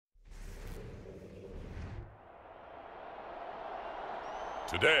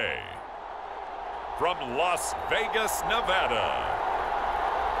Today, from Las Vegas, Nevada,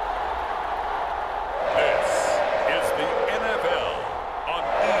 this is the NFL on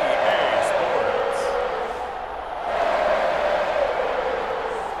EA Sports.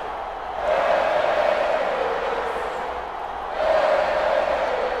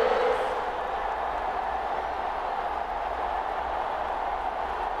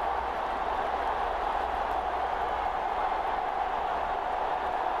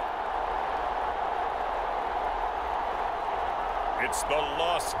 It's the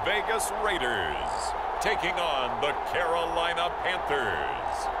Las Vegas Raiders taking on the Carolina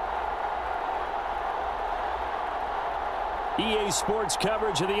Panthers. EA Sports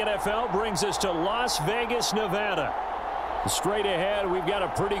coverage of the NFL brings us to Las Vegas, Nevada. Straight ahead, we've got a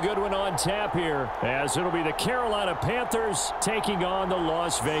pretty good one on tap here, as it'll be the Carolina Panthers taking on the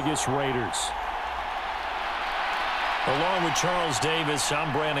Las Vegas Raiders. Along with Charles Davis, I'm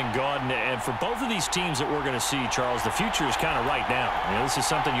Brandon Gaudin, and for both of these teams that we're going to see, Charles, the future is kind of right now. You know, this is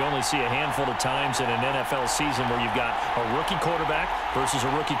something you only see a handful of times in an NFL season where you've got a rookie quarterback versus a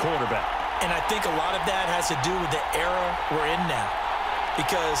rookie quarterback. And I think a lot of that has to do with the era we're in now.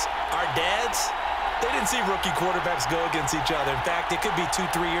 Because our dads, they didn't see rookie quarterbacks go against each other. In fact, it could be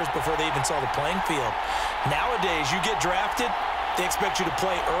 2-3 years before they even saw the playing field. Nowadays, you get drafted, they expect you to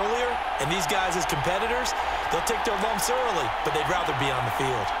play earlier, and these guys as competitors, they'll take their lumps early, but they'd rather be on the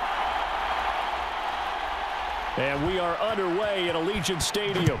field. And we are underway at Allegiant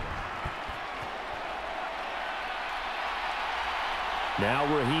Stadium. Now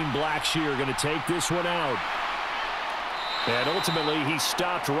Raheem Blackshear going to take this one out. And ultimately, he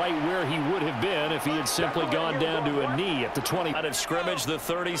stopped right where he would have been if he had simply gone down to a knee at the 20. Out of scrimmage, the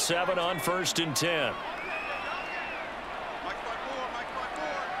 37 on 1st and 10.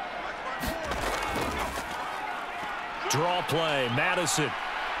 Draw play, Madison.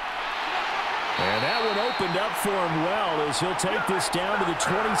 And that one opened up for him well as he'll take this down to the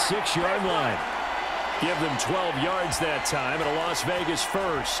 26-yard line. Give them 12 yards that time and a Las Vegas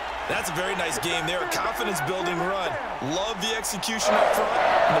first. That's a very nice game there. A confidence-building run. Love the execution up front.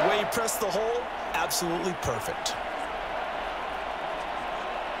 And the way he pressed the hole, absolutely perfect.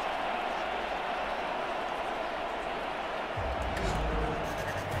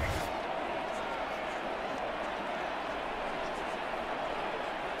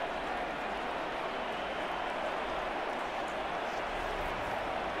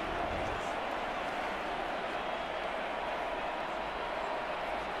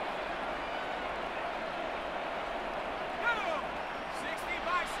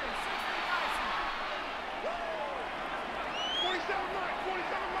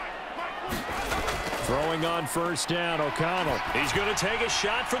 Throwing on 1st down, O'Connell. He's going to take a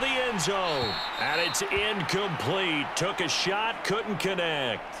shot for the end zone. And it's incomplete. Took a shot, couldn't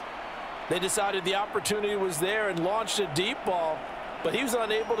connect. They decided the opportunity was there and launched a deep ball, but he was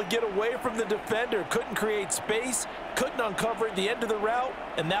unable to get away from the defender. Couldn't create space, couldn't uncover at the end of the route,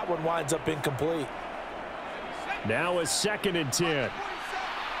 and that one winds up incomplete. Now a 2nd and 10.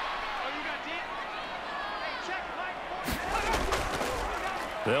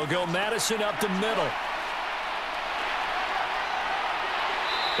 They'll go Madison up the middle.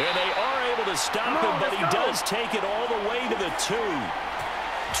 And they are able to stop him, but he does take it all the way to the 2.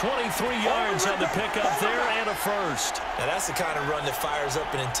 23 yards on the pickup there and a first. Now that's the kind of run that fires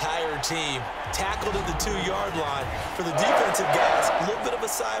up an entire team. Tackled at the 2-yard line. For the defensive guys, a little bit of a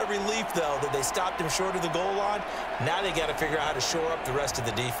sigh of relief, though, that they stopped him short of the goal line. Now they got to figure out how to shore up the rest of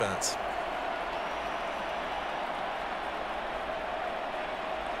the defense.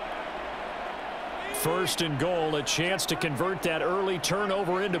 First and goal, a chance to convert that early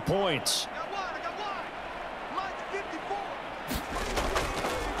turnover into points.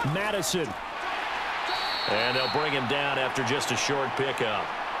 Madison. And they'll bring him down after just a short pickup.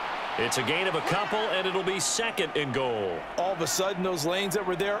 It's a gain of a couple, and it'll be 2nd and goal. All of a sudden, those lanes that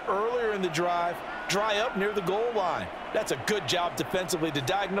were there earlier in the drive dry up near the goal line. That's a good job defensively to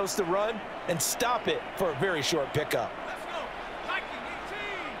diagnose the run and stop it for a very short pickup.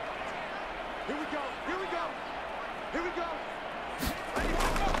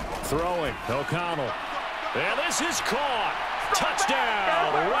 Throwing, O'Connell. And this is caught.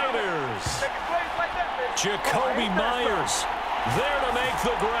 Touchdown, Raiders. Jacoby Myers there to make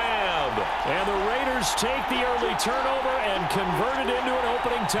the grab. And the Raiders take the early turnover and convert it into an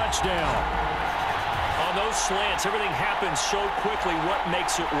opening touchdown. On those slants, everything happens so quickly. What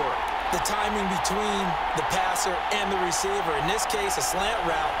makes it work? The timing between the passer and the receiver. In this case, a slant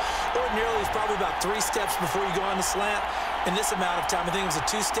route ordinarily is probably about 3 steps before you go on the slant. in this amount of time. I think it was a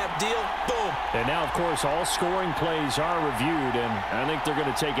two-step deal. Boom. And now, of course, all scoring plays are reviewed, and I think they're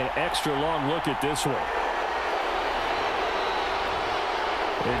going to take an extra long look at this one.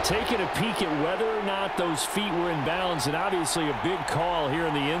 And taking a peek at whether or not those feet were in bounds, and obviously a big call here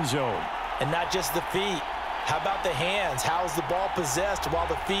in the end zone. And not just the feet. How about the hands? How's the ball possessed while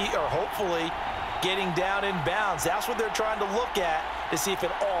the feet are hopefully getting down in bounds? That's what they're trying to look at to see if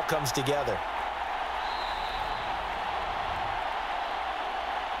it all comes together.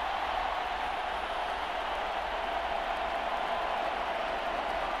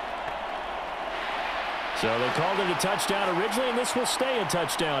 So they called it a touchdown originally, and this will stay a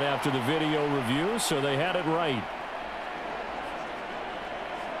touchdown after the video review, so they had it right.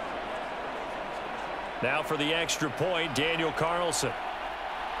 Now for the extra point, Daniel Carlson.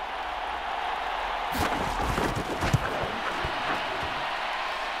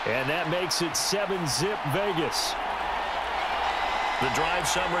 And that makes it 7-zip Vegas. The drive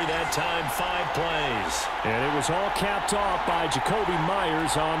summary that time, 5 plays. And it was all capped off by Jacoby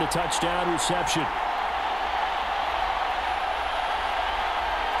Myers on the touchdown reception.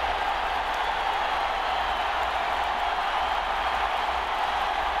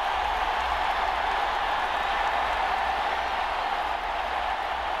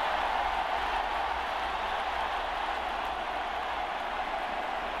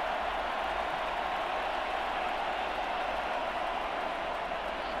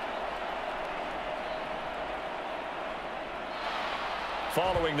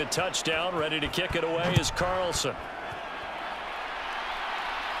 Following the touchdown, ready to kick it away is Carlson.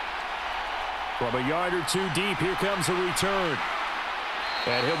 From a yard or two deep, here comes a return.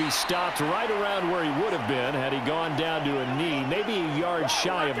 And he'll be stopped right around where he would have been had he gone down to a knee, maybe a yard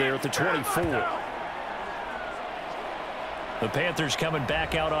shy of there at the 24. The Panthers coming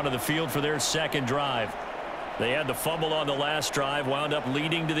back out onto the field for their second drive. They had the fumble on the last drive, wound up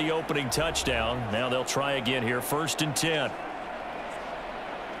leading to the opening touchdown. Now they'll try again here, 1st and 10.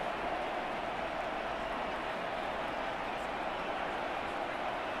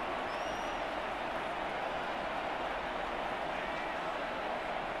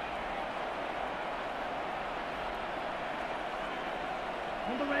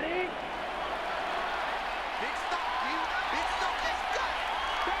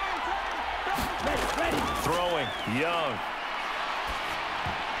 Ready? Throwing, Young.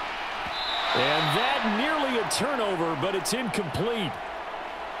 And that nearly a turnover, but it's incomplete.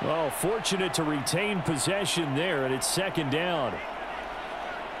 Well, fortunate to retain possession there, and it's 2nd down.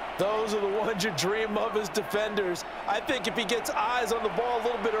 Those are the ones you dream of as defenders. I think if he gets eyes on the ball a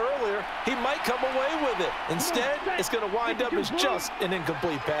little bit earlier, he might come away with it. Instead, it's going to wind up as just an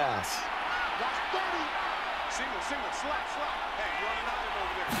incomplete pass.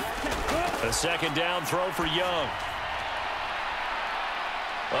 A 2nd down throw for Young.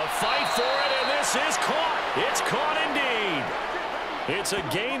 A fight for it, and this is caught. It's caught indeed. It's a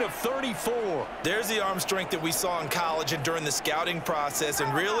gain of 34. There's the arm strength that we saw in college and during the scouting process.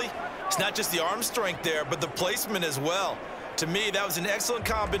 And really, it's not just the arm strength there, but the placement as well. To me, that was an excellent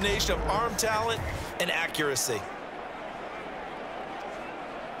combination of arm talent and accuracy.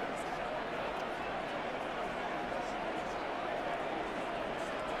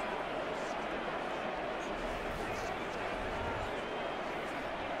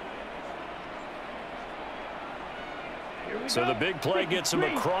 So the big play gets him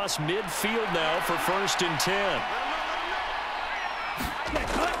across midfield now for 1st and 10.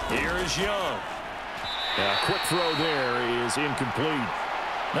 Here is Young. A quick throw there is incomplete.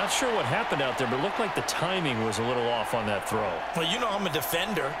 Not sure what happened out there, but it looked like the timing was a little off on that throw. Well, you know I'm a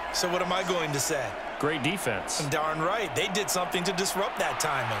defender, so what am I going to say? Great defense. Darn right. They did something to disrupt that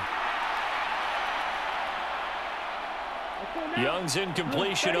timing. Young's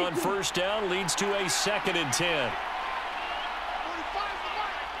incompletion on 1st down leads to a 2nd and 10.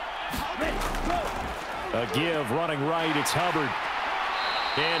 A give running right, it's Hubbard.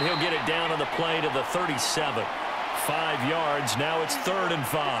 And he'll get it down on the play to the 37. 5 yards, now it's 3rd and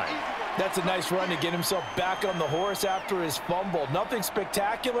 5. That's a nice run to get himself back on the horse after his fumble. Nothing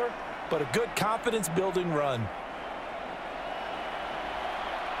spectacular, but a good confidence-building run.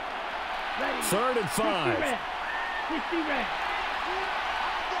 3rd and 5.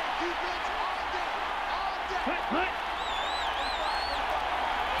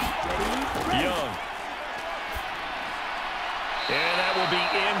 Young. And that will be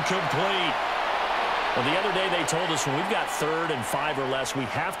incomplete. Well, the other day they told us when we've got 3rd and 5 or less, we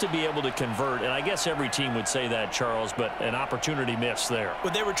have to be able to convert. And I guess every team would say that, Charles, but an opportunity missed there.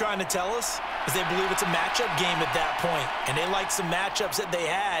 What they were trying to tell us is they believe it's a matchup game at that point, and they liked some matchups that they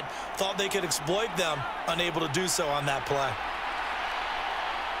had, thought they could exploit them, unable to do so on that play.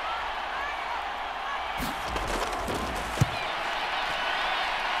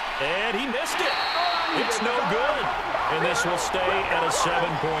 And he missed it. It's no good. And this will stay at a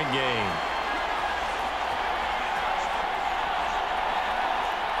 7-point game.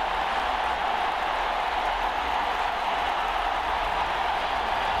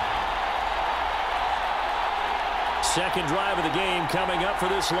 Second drive of the game coming up for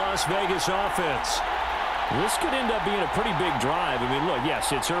this Las Vegas offense. This could end up being a pretty big drive. I mean, look,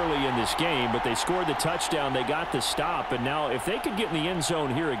 yes, it's early in this game, but they scored the touchdown. They got the stop. And now if they could get in the end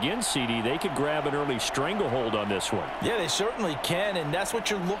zone here again, CD, they could grab an early stranglehold on this one. Yeah, they certainly can, and that's what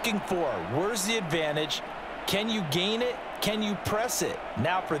you're looking for. Where's the advantage? Can you gain it? Can you press it?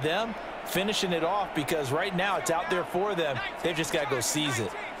 Now for them, finishing it off, because right now it's out there for them. They've just got to go seize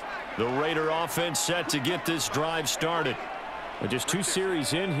it. The Raider offense set to get this drive started. Just 2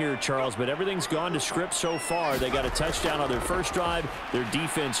 series in here, Charles, but everything's gone to script so far. They got a touchdown on their first drive. Their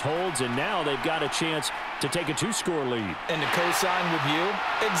defense holds, and now they've got a chance to take a 2-score lead. And to co-sign with you,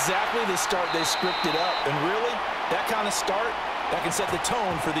 exactly the start they scripted up. And really, that kind of start, that can set the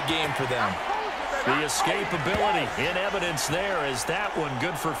tone for the game for them. The escapability in evidence there as that one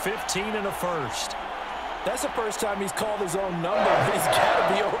good for 15 and a first. That's the first time he's called his own number. He's got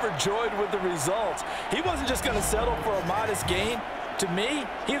to be overjoyed with the results. He wasn't just going to settle for a modest gain. To me,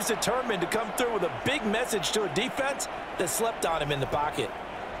 he was determined to come through with a big message to a defense that slept on him in the pocket.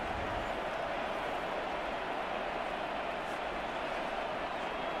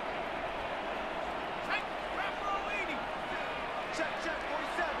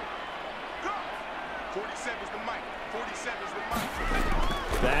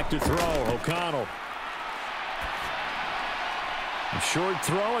 Back to throw, O'Connell. A short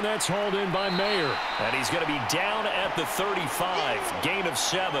throw, and that's hauled in by Mayer. And he's going to be down at the 35. Gain of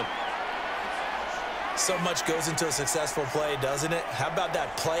 7. So much goes into a successful play, doesn't it? How about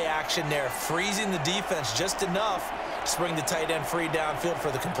that play action there, freezing the defense just enough to bring the tight end free downfield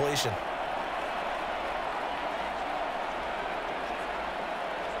for the completion.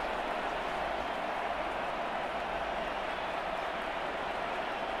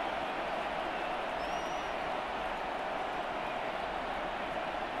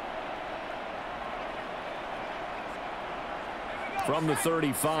 From the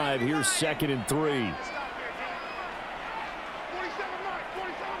 35, here's 2nd and 3.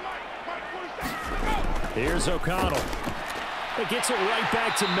 Here's O'Connell. It gets it right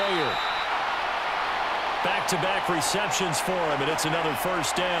back to Mayer. Back-to-back receptions for him, and it's another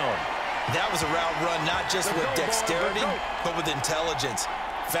first down. That was a route run not just with dexterity, but with intelligence.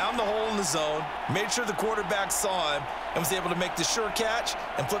 Found the hole in the zone, made sure the quarterback saw him, and was able to make the sure catch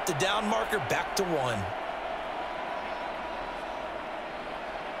and flip the down marker back to 1.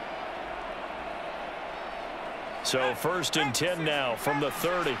 So 1st and 10 now from the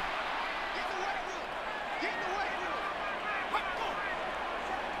 30.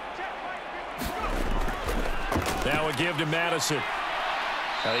 Now a give to Madison.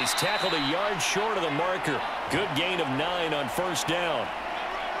 Now he's tackled a yard short of the marker. Good gain of 9 on first down.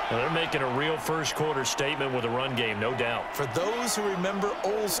 Well, they're making a real first-quarter statement with a run game, no doubt. For those who remember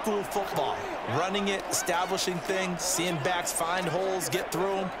old-school football, running it, establishing things, seeing backs find holes, get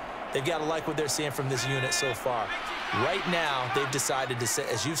through them, they've got to like what they're seeing from this unit so far. Right now, they've decided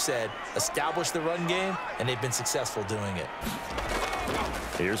to, as you've said, establish the run game, and they've been successful doing it.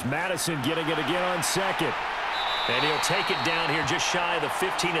 Here's Madison getting it again on 2nd. And he'll take it down here just shy of the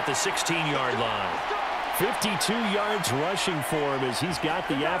 15 at the 16-yard line. 52 yards rushing for him as he's got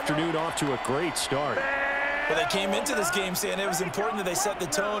the afternoon off to a great start. Well, they came into this game saying it was important that they set the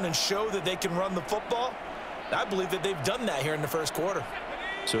tone and show that they can run the football. I believe that they've done that here in the first quarter.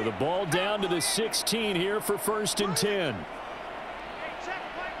 So the ball down to the 16 here for 1st and 10.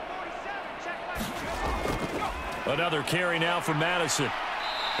 Another carry now for Madison.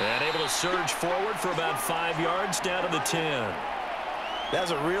 And able to surge forward for about 5 yards down to the 10.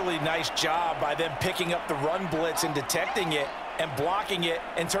 That's a really nice job by them picking up the run blitz and detecting it and blocking it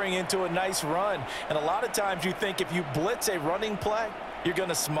and turning it into a nice run. And a lot of times you think if you blitz a running play, you're going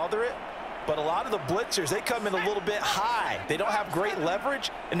to smother it. But a lot of the blitzers, they come in a little bit high. They don't have great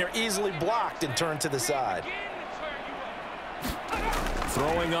leverage, and they're easily blocked and turned to the side.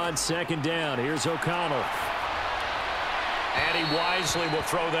 Throwing on 2nd down. Here's O'Connell. And he wisely will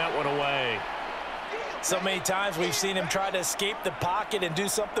throw that one away. So many times we've seen him try to escape the pocket and do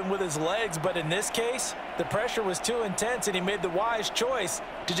something with his legs, but in this case, the pressure was too intense and he made the wise choice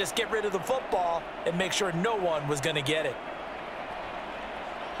to just get rid of the football and make sure no one was going to get it.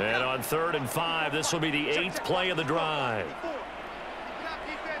 And on 3rd and 5, this will be the 8th play of the drive.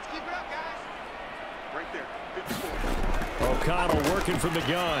 O'Connell working from the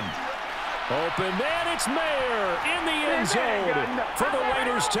gun. Open, and it's Mayer in the end zone for the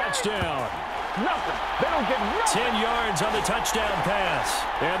Raiders touchdown. 10 yards on the touchdown pass.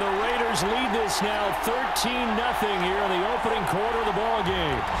 And the Raiders lead this now 13-0 here in the opening quarter of the ball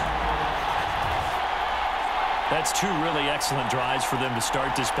game. That's 2 really excellent drives for them to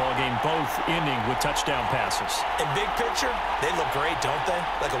start this ball game, both ending with touchdown passes. In big picture, they look great, don't they?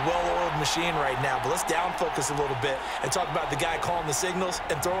 Like a well-oiled machine right now. But let's down focus a little bit and talk about the guy calling the signals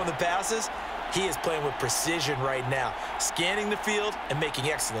and throwing the passes. He is playing with precision right now, scanning the field and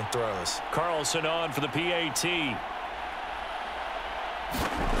making excellent throws. Carlson on for the PAT.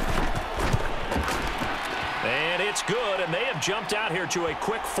 And it's good, and they have jumped out here to a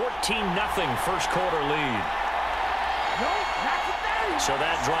quick 14-0 first quarter lead. So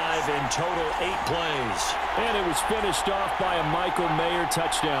that drive in total 8 plays. And it was finished off by a Michael Mayer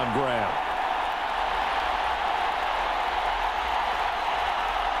touchdown grab.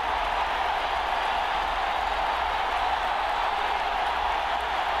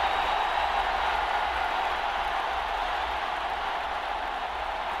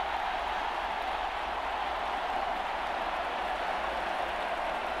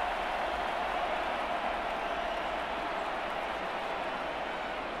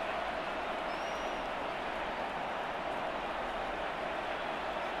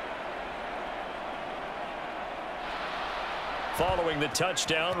 Following the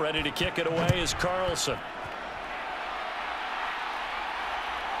touchdown, ready to kick it away is Carlson.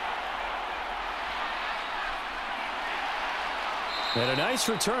 And a nice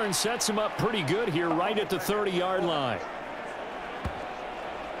return sets him up pretty good here right at the 30-yard line.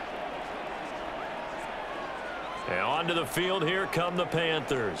 And onto the field here come the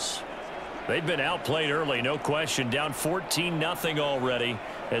Panthers. They've been outplayed early, no question. Down 14-0 already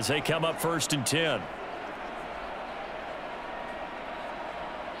as they come up 1st and 10.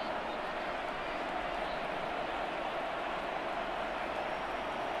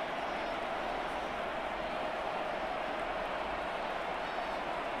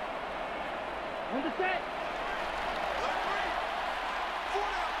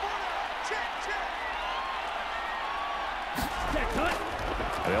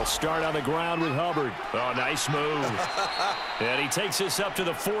 They'll start on the ground with Hubbard. Oh, nice move. And he takes this up to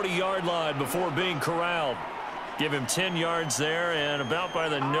the 40-yard line before being corralled. Give him 10 yards there, and about by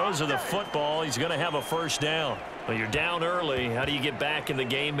the nose of the football, he's going to have a first down. Well, you're down early. How do you get back in the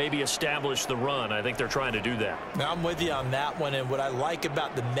game, maybe establish the run? I think they're trying to do that. Now, I'm with you on that one, and what I like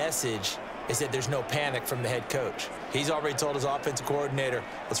about the message is that there's no panic from the head coach. He's already told his offensive coordinator,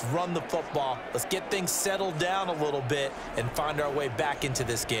 let's run the football, let's get things settled down a little bit and find our way back into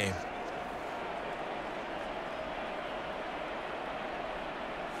this game.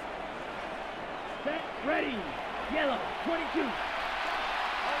 Set, ready, yellow, 22.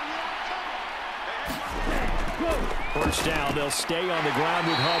 First down, they'll stay on the ground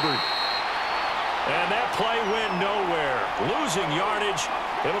with Hubbard. And that play went nowhere. Losing yardage.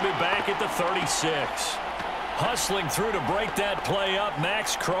 It'll be back at the 36. Hustling through to break that play up,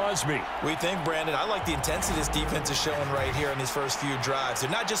 Max Crosby. We think, Brandon, I like the intensity this defense is showing right here in these first few drives. They're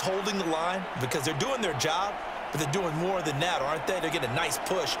not just holding the line because they're doing their job, but they're doing more than that, aren't they? They're getting a nice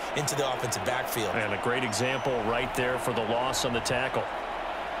push into the offensive backfield. And a great example right there for the loss on the tackle.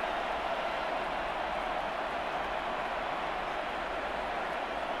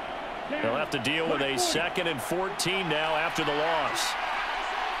 They'll have to deal with a 2nd and 14 now after the loss.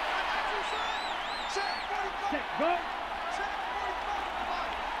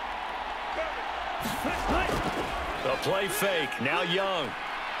 The play fake, now Young.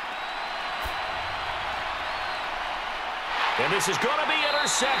 And this is going to be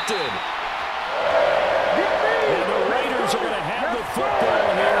intercepted. And the Raiders are going to have the football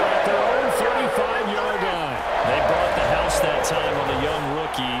here at their own 35-yard line. They brought the house that time on the young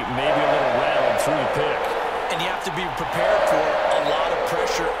rookie, maybe a little rattled through the pick. And you have to be prepared for a lot of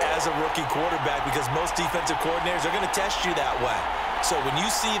pressure as a rookie quarterback because most defensive coordinators are going to test you that way. So when you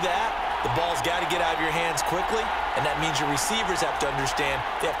see that, the ball's got to get out of your hands quickly, and that means your receivers have to understand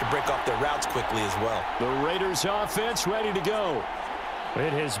they have to break off their routes quickly as well. The Raiders offense ready to go.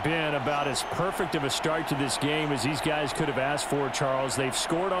 It has been about as perfect of a start to this game as these guys could have asked for, Charles. They've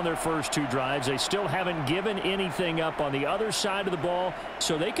scored on their first 2 drives. They still haven't given anything up on the other side of the ball,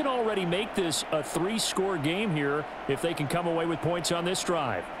 so they can already make this a 3-score game here if they can come away with points on this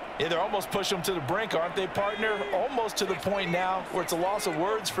drive. Yeah, they're almost pushing them to the brink, aren't they, partner? Almost to the point now where it's a loss of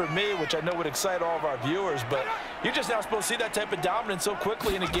words for me, which I know would excite all of our viewers, but you're just not supposed to see that type of dominance so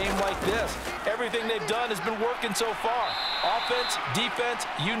quickly in a game like this. Everything they've done has been working so far. Offense, defense,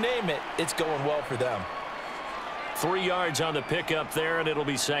 you name it, it's going well for them. 3 yards on the pickup there, and it'll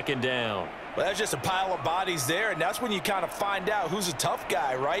be 2nd down. Well, that's just a pile of bodies there, and that's when you kind of find out who's a tough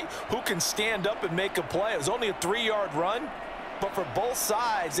guy, right? Who can stand up and make a play. It was only a 3-yard run. But for both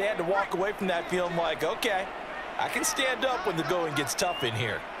sides, they had to walk away from that feeling like, okay, I can stand up when the going gets tough in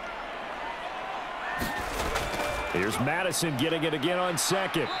here. Here's Madison getting it again on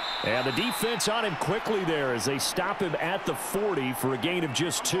 2nd. And the defense on him quickly there as they stop him at the 40 for a gain of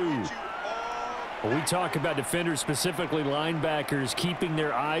just 2. When we talk about defenders, specifically linebackers, keeping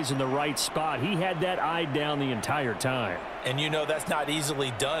their eyes in the right spot, he had that eye down the entire time. And you know that's not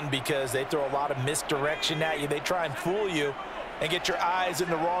easily done because they throw a lot of misdirection at you. They try and fool you and get your eyes in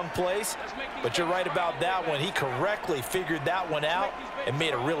the wrong place. But you're right about that one. He correctly figured that one out and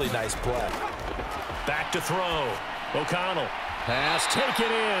made a really nice play. Back to throw. O'Connell. Pass taken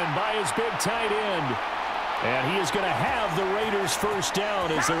in by his big tight end. And he is going to have the Raiders first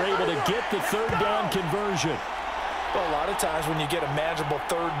down as they're able to get the 3rd down conversion. Well, a lot of times when you get a manageable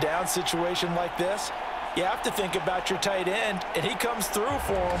 3rd down situation like this, you have to think about your tight end, and he comes through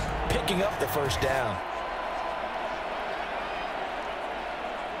for him, picking up the first down.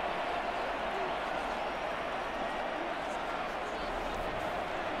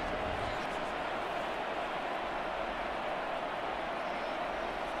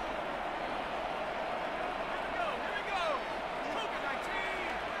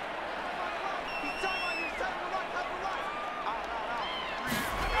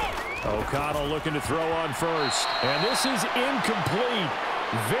 O'Connell looking to throw on first. And this is incomplete.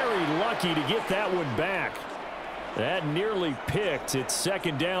 Very lucky to get that one back. That nearly picked. It's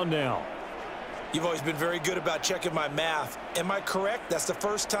 2nd down now. You've always been very good about checking my math. Am I correct? That's the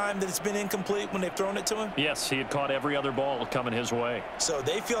first time that it's been incomplete when they've thrown it to him? Yes, he had caught every other ball coming his way. So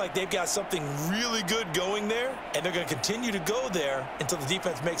they feel like they've got something really good going there, and they're going to continue to go there until the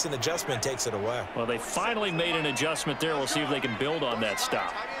defense makes an adjustment and takes it away. Well, they finally made an adjustment there. We'll see if they can build on that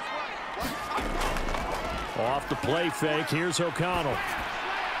stop. Off the play fake, here's O'Connell.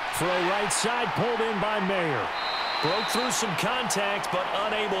 Throw right side, pulled in by Mayer. Broke through some contact, but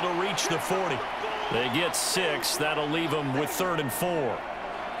unable to reach the 40. They get 6. That'll leave them with 3rd and 4.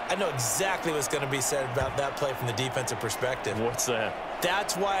 I know exactly what's going to be said about that play from the defensive perspective. What's that?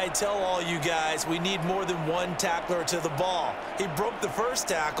 That's why I tell all you guys we need more than one tackler to the ball. He broke the first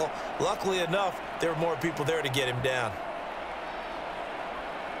tackle. Luckily enough, there were more people there to get him down.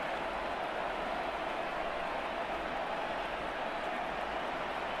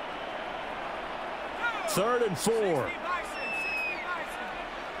 Third and 4.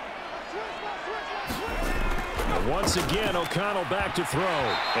 Once again, O'Connell back to throw.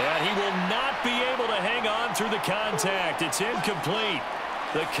 And he will not be able to hang on through the contact. It's incomplete.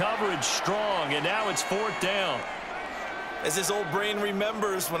 The coverage strong, and now it's 4th down. As this old brain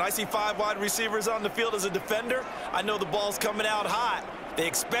remembers, when I see 5 wide receivers on the field as a defender, I know the ball's coming out hot. They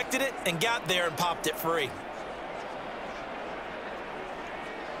expected it and got there and popped it free.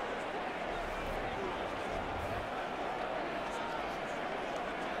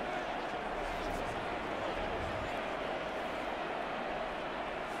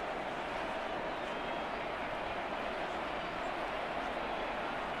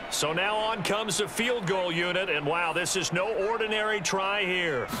 So now on comes the field goal unit, and wow, this is no ordinary try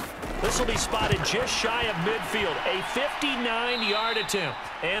here. This will be spotted just shy of midfield, a 59-yard attempt,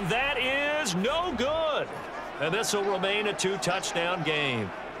 and that is no good. And this will remain a 2-touchdown game.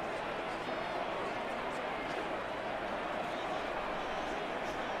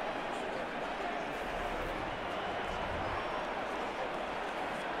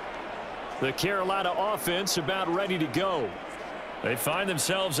 The Carolina offense about ready to go. They find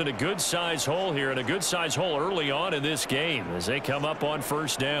themselves in a good-sized hole here, and a good-sized hole early on in this game as they come up on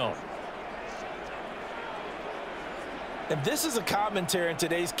 1st down. And this is a commentary on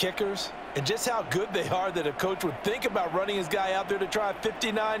today's kickers and just how good they are that a coach would think about running his guy out there to try a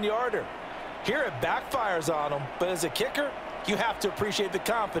 59-yarder. Here it backfires on him, but as a kicker, you have to appreciate the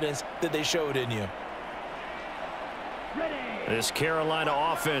confidence that they showed in you. This Carolina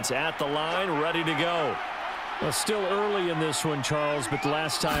offense at the line, ready to go. Well, still early in this one, Charles, but the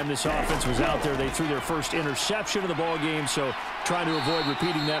last time this offense was out there, they threw their first interception of the ball game, so trying to avoid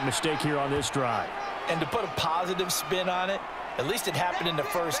repeating that mistake here on this drive. And to put a positive spin on it, at least it happened in the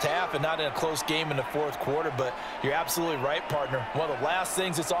first half and not in a close game in the fourth quarter, but you're absolutely right, partner. One of the last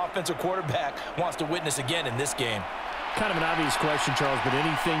things this offensive quarterback wants to witness again in this game. Kind of an obvious question, Charles, but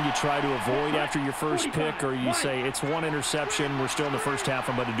anything you try to avoid after your first pick, or you say it's one interception, we're still in the first half,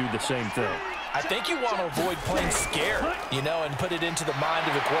 I'm going to do the same thing? I think you want to avoid playing scared, and put it into the mind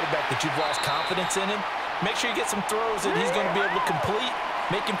of the quarterback that you've lost confidence in him. Make sure you get some throws that he's going to be able to complete,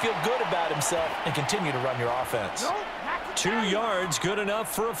 make him feel good about himself, and continue to run your offense. 2 yards, good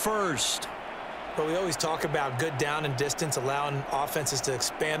enough for a first. But we always talk about good down and distance, allowing offenses to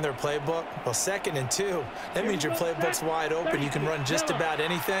expand their playbook. Well, 2nd and 2, that means your playbook's wide open. You can run just about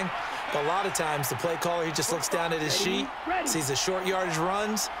anything. But a lot of times, the play caller, he just looks down at his sheet, sees the short yardage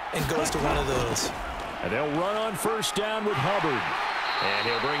runs, and goes to one of those. And they'll run on first down with Hubbard. And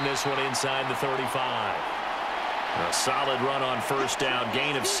he'll bring this one inside the 35. A solid run on first down,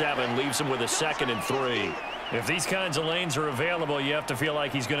 gain of 7, leaves him with a 2nd and 3. If these kinds of lanes are available, you have to feel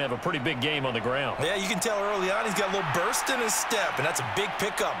like he's going to have a pretty big game on the ground. Yeah, you can tell early on he's got a little burst in his step, and that's a big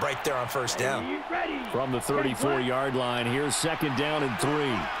pickup right there on first down. From the 34-yard line, here's 2nd down and 3.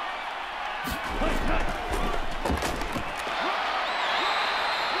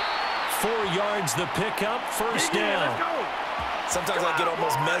 4 yards the pickup, first down. Sometimes I get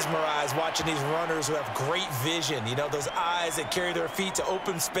almost mesmerized watching these runners who have great vision. Those eyes that carry their feet to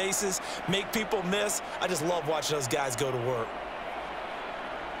open spaces, make people miss. I just love watching those guys go to work.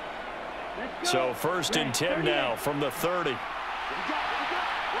 So 1st and 10 now from the 30.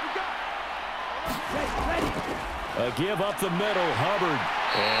 A give up the middle, Hubbard.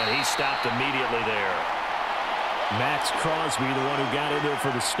 And he stopped immediately there. Max Crosby, the one who got in there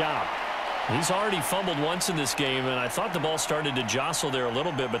for the stop. He's already fumbled once in this game, and I thought the ball started to jostle there a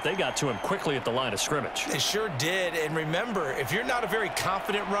little bit, but they got to him quickly at the line of scrimmage. They sure did. And remember, if you're not a very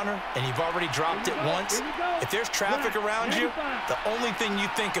confident runner and you've already dropped it once, if there's traffic around you, the only thing you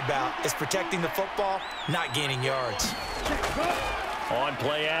think about is protecting the football, not gaining yards. On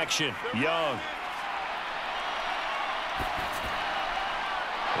play action, Young.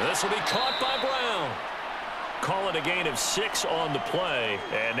 This will be caught by Brown. Call it a gain of 6 on the play,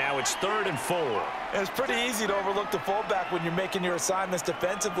 and now it's 3rd and 4. It's pretty easy to overlook the fullback when you're making your assignments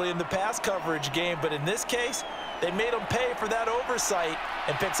defensively in the pass coverage game, but in this case, they made him pay for that oversight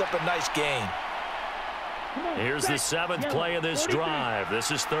and picks up a nice gain. Here's the 7th play of this drive. This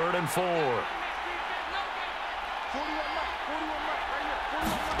is 3rd and 4.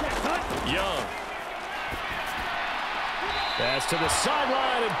 Young. Pass to the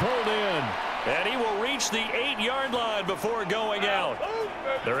sideline and pulled in. And he will reach the 8-yard line before going out.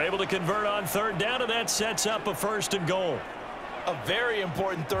 They're able to convert on 3rd down, and that sets up a 1st and goal. A very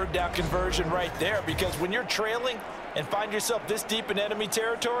important 3rd down conversion right there, because when you're trailing and find yourself this deep in enemy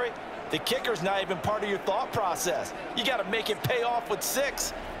territory, the kicker's not even part of your thought process. You got to make it pay off with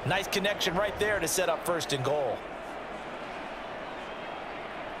 6. Nice connection right there to set up 1st and goal.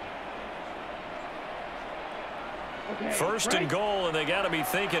 First and goal, and they got to be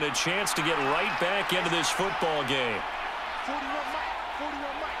thinking a chance to get right back into this football game.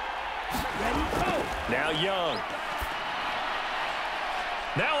 Now Young.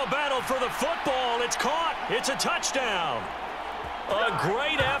 Now a battle for the football. It's caught. It's a touchdown. A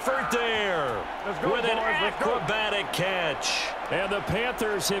great effort there with an acrobatic catch. And the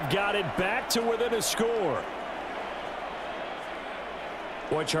Panthers have got it back to within a score.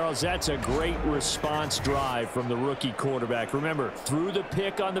 Boy, Charles, that's a great response drive from the rookie quarterback. Remember, threw the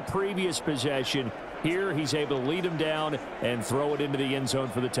pick on the previous possession. Here, he's able to lead him down and throw it into the end zone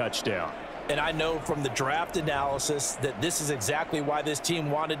for the touchdown. And I know from the draft analysis that this is exactly why this team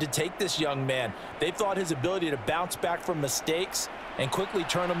wanted to take this young man. They thought his ability to bounce back from mistakes and quickly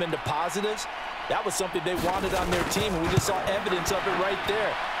turn them into positives, that was something they wanted on their team, and we just saw evidence of it right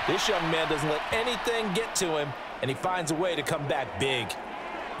there. This young man doesn't let anything get to him, and he finds a way to come back big.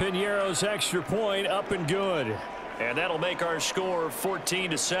 Piñeiro's extra point up and good. And that'll make our score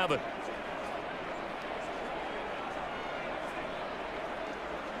 14-7.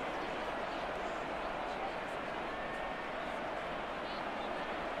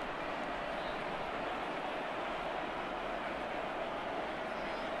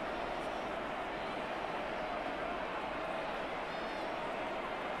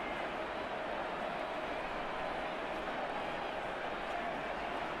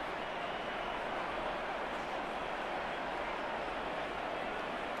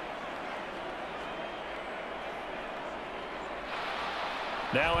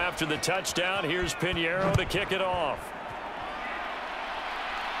 Now after the touchdown, here's Pinheiro to kick it off.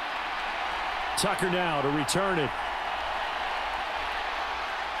 Tucker now to return it.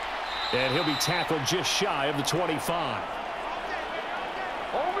 And he'll be tackled just shy of the 25.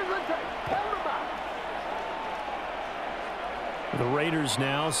 The Raiders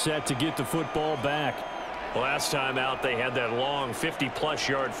now set to get the football back. Last time out, they had that long 50-plus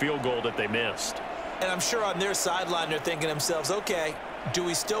yard field goal that they missed. And I'm sure on their sideline they're thinking to themselves, okay, do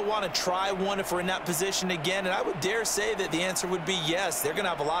we still want to try one if we're in that position again? And I would dare say that the answer would be yes. They're going to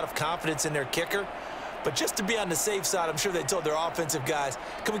have a lot of confidence in their kicker. But just to be on the safe side, I'm sure they told their offensive guys,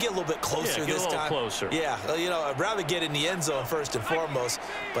 can we get a little bit closer this time? Closer. Yeah, you know, I'd rather get in the end zone first and foremost.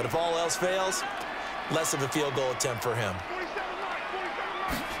 But if all else fails, less of a field goal attempt for him.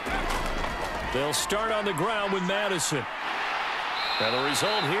 They'll start on the ground with Madison. And the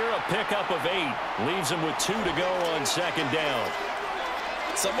result here, a pickup of 8. Leaves them with 2 to go on second down.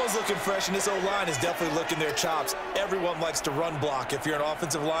 Someone's looking fresh, and this O-line is definitely licking their chops. Everyone likes to run block. If you're an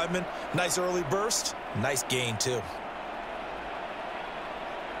offensive lineman, nice early burst, nice gain, too.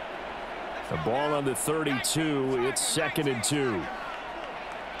 The ball on the 32. It's 2nd and 2.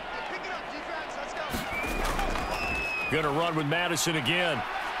 Going to run with Madison again.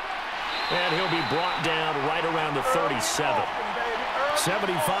 And he'll be brought down right around the 37.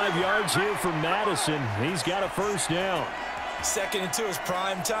 75 yards here for Madison. He's got a first down. 2nd and 2 is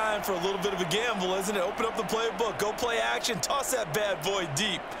prime time for a little bit of a gamble, isn't it? Open up the playbook, go play action, toss that bad boy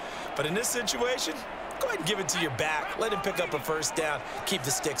deep. But in this situation, go ahead and give it to your back. Let him pick up a first down. Keep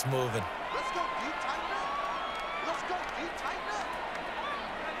the sticks moving. Let's go deep, tighten up. Let's go deep, tighten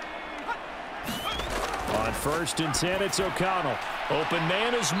up. On 1st and 10, it's O'Connell. Open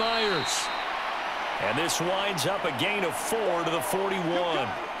man is Myers. And this winds up a gain of 4 to the 41.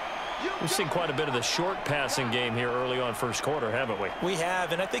 We've seen quite a bit of the short passing game here early on first quarter, haven't we? We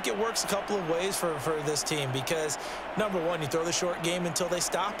have, and I think it works a couple of ways for this team because, number one, you throw the short game until they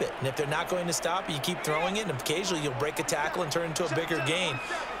stop it. And if they're not going to stop it, you keep throwing it, and occasionally you'll break a tackle and turn into a bigger gain.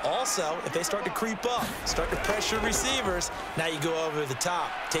 Also, if they start to creep up, start to pressure receivers, now you go over the top,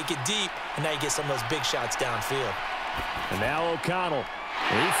 take it deep, and now you get some of those big shots downfield. And now O'Connell.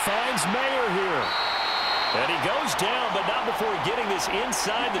 He finds Mayer here. And he goes down, but not before getting this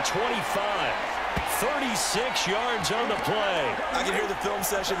inside the 25. 36 yards on the play. I can hear the film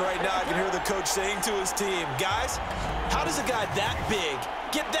session right now. I can hear the coach saying to his team, guys, how does a guy that big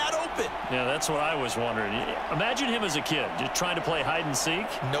get that open? Yeah, that's what I was wondering. Imagine him as a kid, just trying to play hide and seek.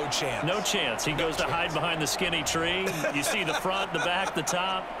 No chance. No chance. He goes to hide behind the skinny tree. You see the front, the back, the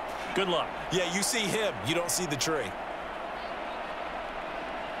top. Good luck. Yeah, you see him. You don't see the tree.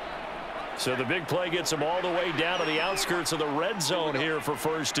 So the big play gets him all the way down to the outskirts of the red zone here for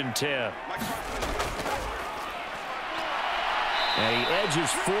 1st and 10. And he edges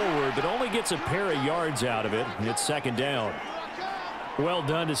forward, but only gets a pair of yards out of it. It's 2nd down. Well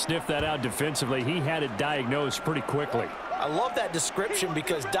done to sniff that out defensively. He had it diagnosed pretty quickly. I love that description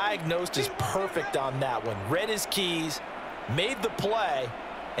because diagnosed is perfect on that one. Read his keys, made the play,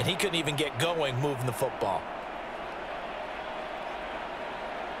 and he couldn't even get going moving the football.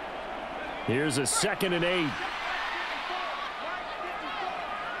 Here's a 2nd and 8.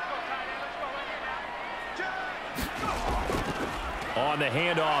 On the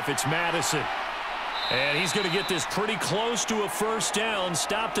handoff, it's Madison. And he's going to get this pretty close to a first down,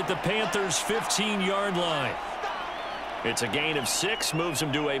 stopped at the Panthers' 15-yard line. It's a gain of 6, moves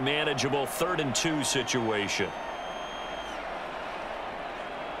him to a manageable 3rd and 2 situation.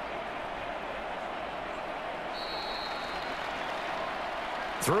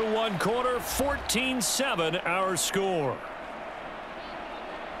 Through one quarter, 14-7 our score.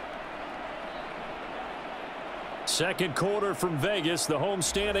 Second quarter from Vegas, the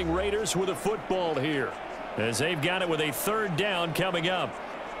homestanding Raiders with a football here, as they've got it with a 3rd down coming up.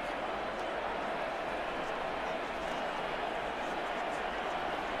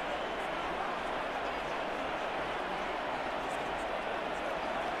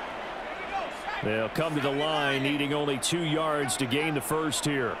 They'll come to the line, needing only 2 yards to gain the first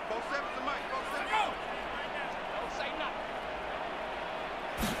here.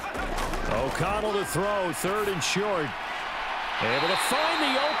 O'Connell to throw, 3rd and short. Able to find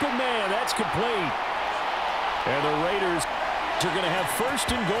the open man. That's complete. And the Raiders are going to have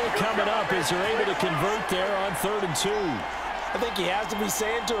 1st and goal coming up as they're able to convert there on 3rd and 2. I think he has to be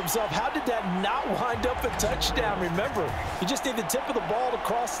saying to himself, how did that not wind up a touchdown? Remember, you just need the tip of the ball to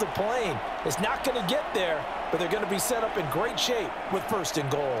cross the plane. It's not going to get there, but they're going to be set up in great shape with 1st and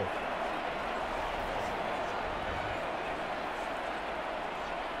goal.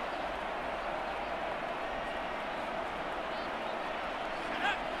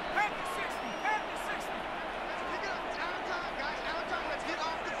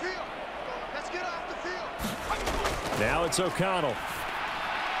 Now it's O'Connell.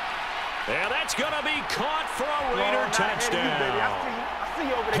 And that's going to be caught for a Raider touchdown.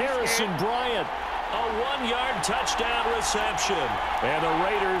 Harrison Bryant, a 1-yard touchdown reception. And the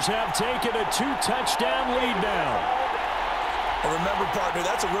Raiders have taken a 2-touchdown lead now. And remember, partner,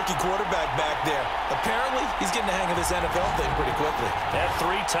 that's a rookie quarterback back there. Apparently, he's getting the hang of this NFL thing pretty quickly. That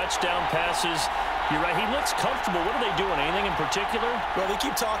 3 touchdown passes. You're right, he looks comfortable. What are they doing? Anything in particular? Well, they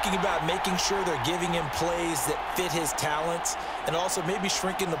keep talking about making sure they're giving him plays that fit his talents and also maybe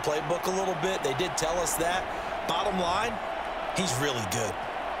shrinking the playbook a little bit. They did tell us that. Bottom line, he's really good.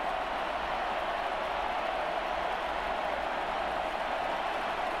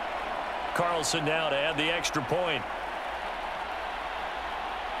 Carlson now to add the extra point.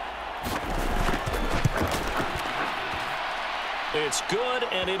 It's good,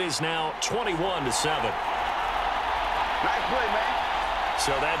 and it is now 21-7. Nice play, man.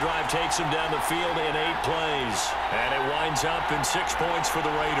 So that drive takes him down the field in 8 plays. And it winds up in 6 points for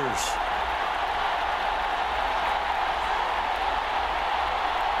the Raiders.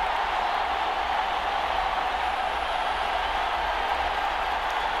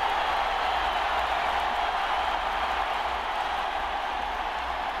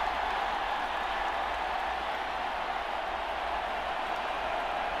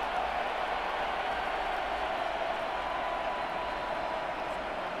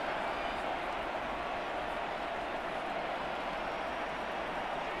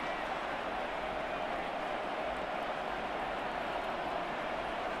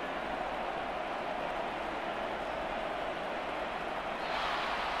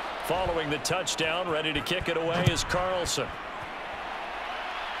 Following the touchdown, ready to kick it away is Carlson.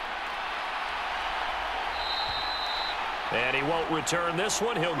 And he won't return this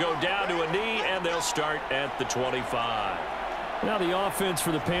one. He'll go down to a knee, and they'll start at the 25. Now the offense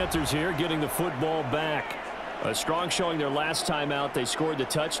for the Panthers here, getting the football back. A strong showing their last time out. They scored the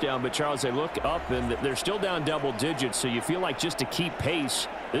touchdown, but, Charles, they look up, and they're still down double digits, so you feel like just to keep pace,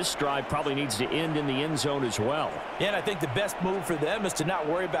 this drive probably needs to end in the end zone as well. Yeah, and I think the best move for them is to not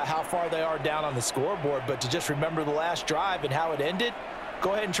worry about how far they are down on the scoreboard, but to just remember the last drive and how it ended.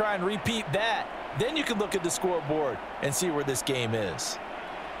 Go ahead and try and repeat that. Then you can look at the scoreboard and see where this game is.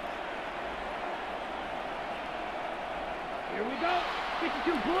 Here we go.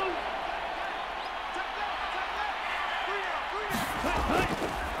 52 blue.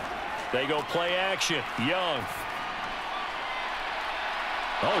 They go play action. Young.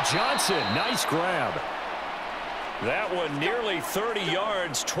 Oh, Johnson, nice grab. That one nearly 30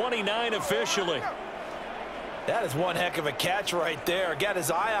 yards, 29 officially. That is one heck of a catch right there. Got his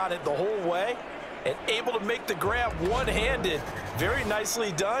eye on it the whole way and able to make the grab one-handed. Very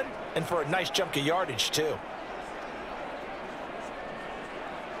nicely done, and for a nice chunk of yardage, too.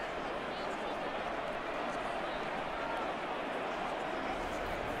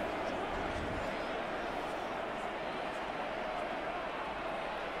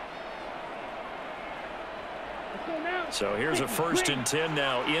 So here's a 1st and 10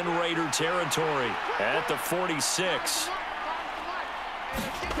 now in Raider territory at the 46.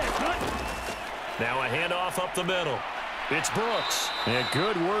 Now a handoff up the middle. It's Brooks. And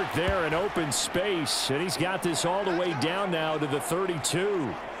good work there in open space. And he's got this all the way down now to the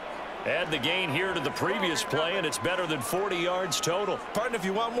 32. Add the gain here to the previous play, and it's better than 40 yards total. Partner, if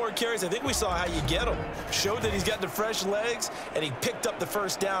you want more carries, I think we saw how you get them. Showed that he's got the fresh legs, and he picked up the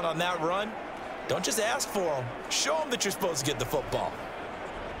first down on that run. Don't just ask for them. Show them that you're supposed to get the football.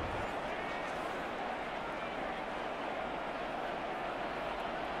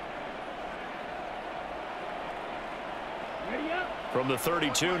 From the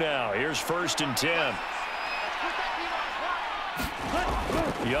 32 now, here's 1st and 10.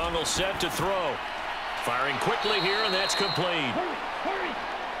 Young will set to throw. Firing quickly here, and that's complete.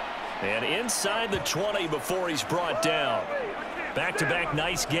 And inside the 20 before he's brought down. Back-to-back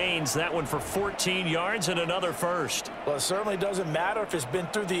nice gains. That one for 14 yards and another first. Well, it certainly doesn't matter if it's been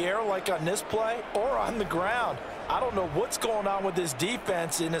through the air like on this play or on the ground. I don't know what's going on with this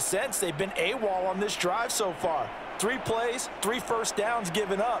defense. In a sense, they've been AWOL on this drive so far. 3 plays, 3 first downs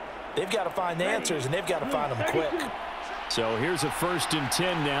given up. They've got to find answers, and they've got to find them quick. So here's a 1st and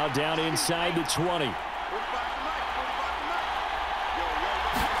 10 now down inside the 20.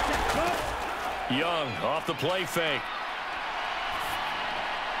 Young off the play fake.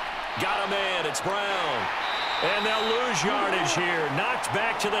 Got him in. It's Brown. And they'll lose yardage here. Knocked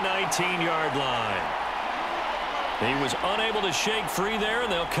back to the 19-yard line. He was unable to shake free there,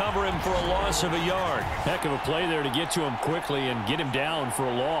 and they'll cover him for a loss of a yard. Heck of a play there to get to him quickly and get him down for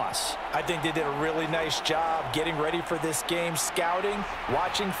a loss. I think they did a really nice job getting ready for this game, scouting,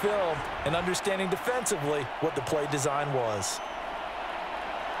 watching film, and understanding defensively what the play design was.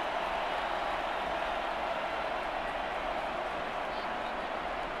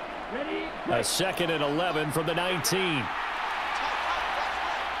 A 2nd and 11 from the 19.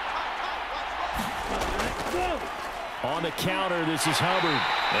 On the counter, this is Hubbard.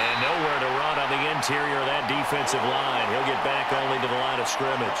 And nowhere to run on the interior of that defensive line. He'll get back only to the line of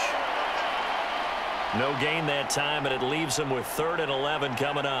scrimmage. No gain that time, and it leaves him with 3rd and 11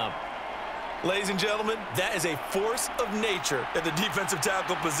 coming up. Ladies and gentlemen, that is a force of nature at the defensive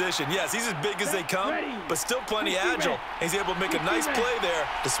tackle position. Yes, he's as big as they come, but still plenty agile. He's able to make a nice play there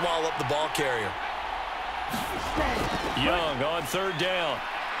to swallow up the ball carrier. Young on 3rd down.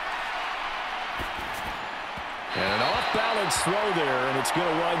 And an off-balance throw there, and it's going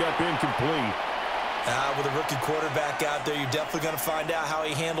to wind up incomplete. With a rookie quarterback out there, you're definitely going to find out how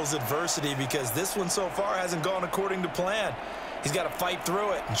he handles adversity, because this one so far hasn't gone according to plan. He's got to fight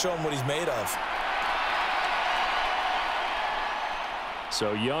through it and show him what he's made of.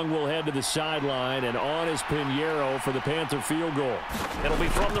 So Young will head to the sideline, and on is Pinheiro for the Panther field goal. It'll be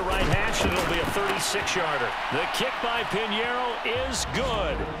from the right hash, and it'll be a 36-yarder. The kick by Pinheiro is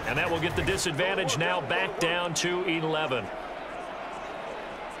good. And that will get the disadvantage now back down to 11.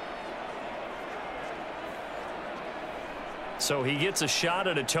 So he gets a shot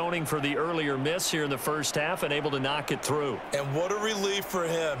at atoning for the earlier miss here in the first half and able to knock it through. And what a relief for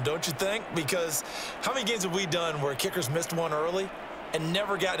him, don't you think? Because how many games have we done where kickers missed one early and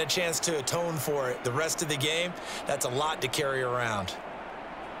never gotten a chance to atone for it the rest of the game? That's a lot to carry around.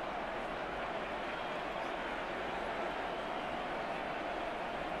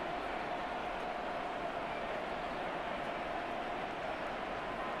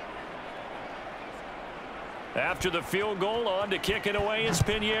 After the field goal, on to kick it away is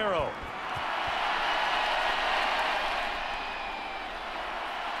Pinheiro.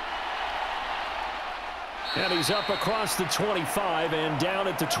 And he's up across the 25 and down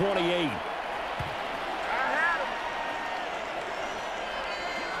at the 28.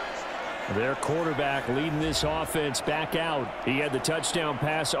 Their quarterback leading this offense back out. He had the touchdown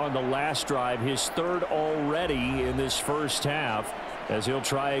pass on the last drive, his 3rd already in this first half, as he'll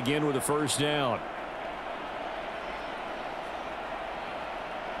try again with a 1st down.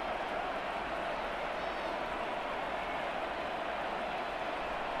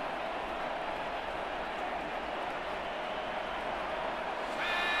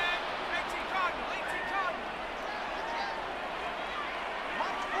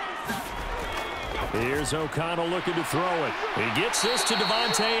 Here's O'Connell looking to throw it. He gets this to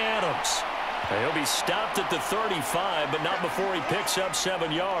Devontae Adams. He'll be stopped at the 35, but not before he picks up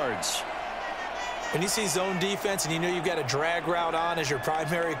 7 yards. When you see zone defense and you know you've got a drag route on as your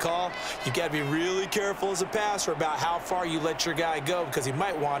primary call, you've got to be really careful as a passer about how far you let your guy go, because he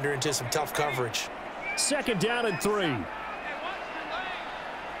might wander into some tough coverage. 2nd down and 3.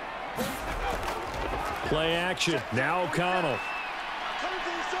 Play action. Now O'Connell.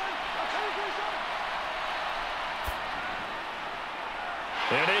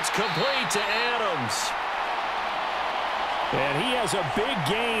 And it's complete to Adams. And he has a big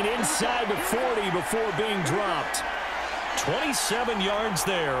gain inside the 40 before being dropped. 27 yards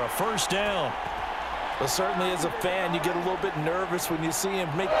there, a 1st down. Well, certainly as a fan, you get a little bit nervous when you see him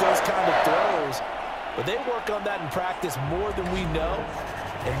make those kind of throws. But they work on that in practice more than we know.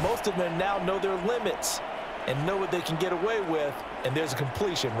 And most of them now know their limits and know what they can get away with. And there's a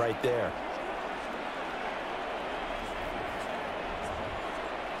completion right there.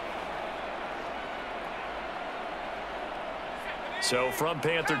 So from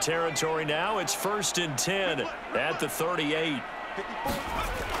Panther territory now, it's 1st and 10 at the 38.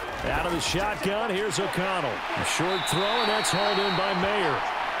 Out of the shotgun, here's O'Connell. A short throw, and that's hauled in by Mayer.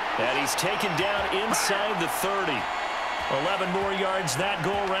 And he's taken down inside the 30. 11 more yards that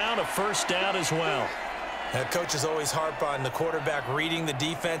go around, a 1st down as well. Now, coaches always harp on the quarterback reading the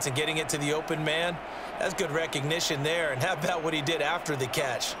defense and getting it to the open man. That's good recognition there. And how about what he did after the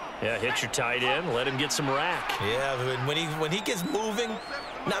catch? Yeah, hit your tight end, let him get some rack. Yeah, when he gets moving,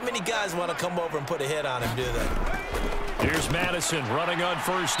 not many guys want to come over and put a hit on him, do they? Here's Madison running on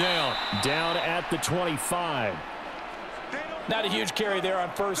 1st down. Down at the 25. Not a huge carry there on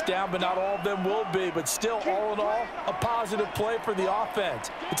 1st down, but not all of them will be. But still, all in all, a positive play for the offense.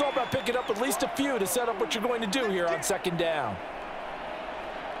 It's all about picking up at least a few to set up what you're going to do here on 2nd down.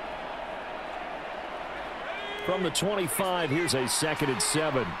 From the 25, here's a 2nd and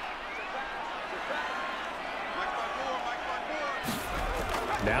 7.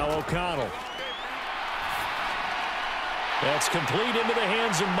 Now O'Connell. That's complete into the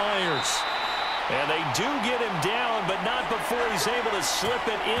hands of Myers. And they do get him down, but not before he's able to slip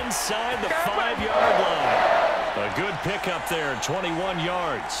it inside the 5-yard line. A good pickup there, 21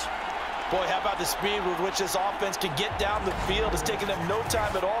 yards. Boy, how about the speed with which this offense can get down the field? It's taken them no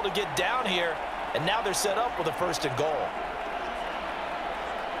time at all to get down here, and now they're set up with a 1st and goal.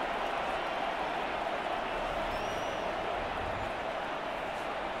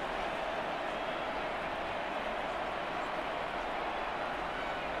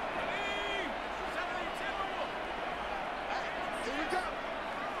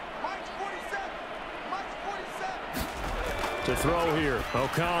 To throw here,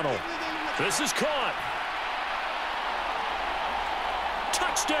 O'Connell. This is caught.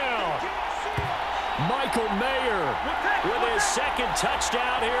 Touchdown! Michael Mayer With his 2nd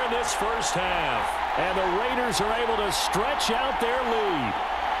touchdown here in this first half. and the Raiders are able to stretch out their lead.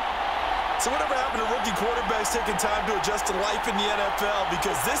 So whatever happened to rookie quarterbacks taking time to adjust to life in the NFL,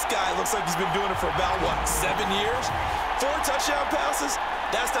 because this guy looks like he's been doing it for about, what, 7 years? 4 touchdown passes?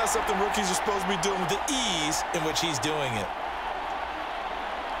 That's not something rookies are supposed to be doing with the ease in which he's doing it.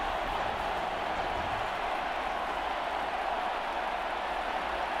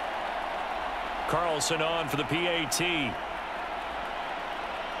 Carlson on for the PAT.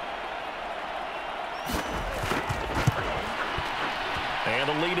 And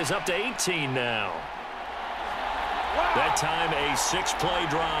the lead is up to 18 now. That time a 6-play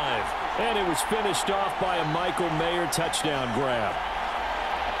drive. And it was finished off by a Michael Mayer touchdown grab.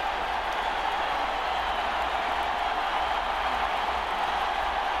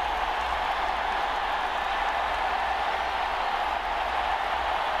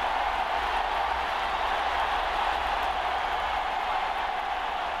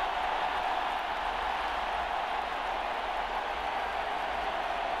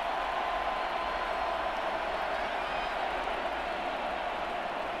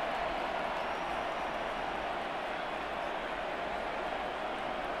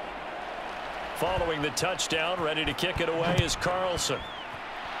 Following the touchdown, ready to kick it away is Carlson.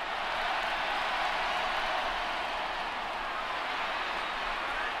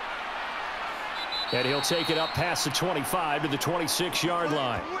 And he'll take it up past the 25 to the 26-yard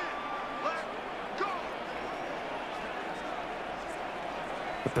line.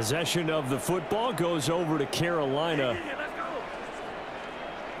 The possession of the football goes over to Carolina.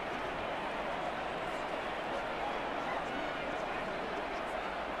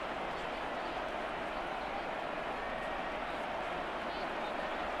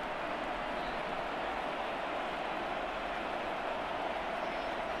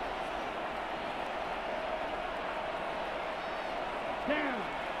 Down.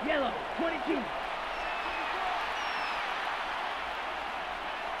 Yellow. 22.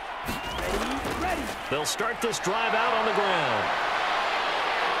 Ready. They'll start this drive out on the ground.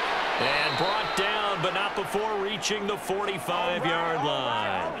 And brought down, but not before reaching the 45-yard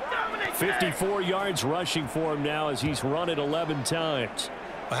line. 54 yards rushing for him now as he's run it 11 times.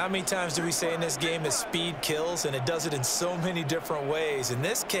 Well, how many times do we say in this game that speed kills, and it does it in so many different ways? In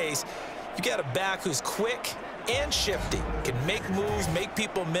this case, you got a back who's quick and shifty, can make moves, make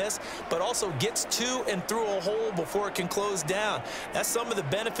people miss, but also gets to and through a hole before it can close down. That's some of the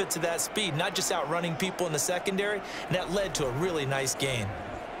benefits of that speed, not just outrunning people in the secondary, and that led to a really nice gain.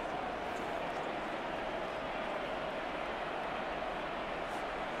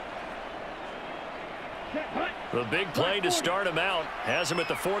 The big play to start him out has him at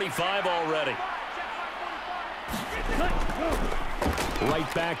the 45 already.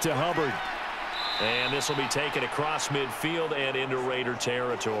 Right back to Hubbard. And this will be taken across midfield and into Raider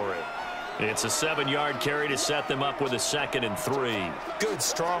territory. It's a 7-yard carry to set them up with a 2nd and 3. Good,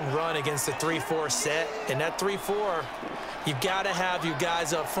 strong run against the 3-4 set. And that 3-4, you've got to have your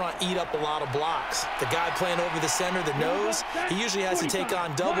guys up front eat up a lot of blocks. The guy playing over the center, the nose, he usually has to take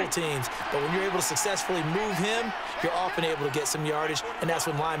on double teams. But when you're able to successfully move him, you're often able to get some yardage. And that's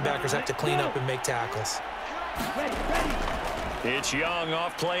when linebackers have to clean up and make tackles. It's Young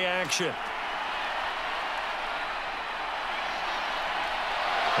off play action.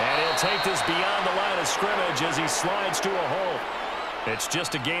 And he'll take this beyond the line of scrimmage as he slides to a hole. It's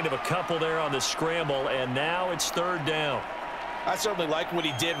just a gain of a couple there on the scramble, and now it's 3rd down. I certainly like what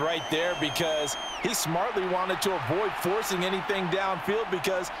he did right there, because he smartly wanted to avoid forcing anything downfield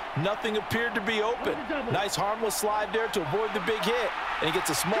because nothing appeared to be open. Nice harmless slide there to avoid the big hit, and he gets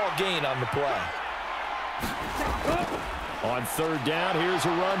a small gain on the play. On 3rd down, here's a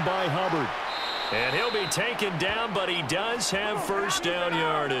run by Hubbard. And he'll be taken down, but he does have 1st down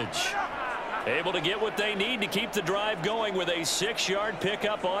yardage. Able to get what they need to keep the drive going with a 6-yard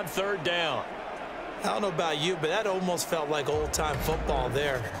pickup on 3rd down. I don't know about you, but that almost felt like old-time football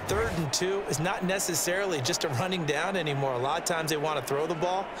there. 3rd and 2 is not necessarily just a running down anymore. A lot of times they want to throw the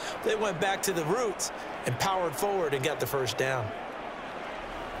ball. They went back to the roots and powered forward and got the 1st down.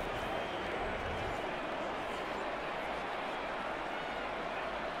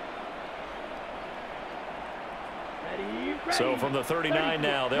 So from the 39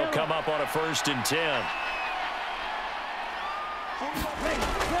 now, they'll come up on a 1st and 10.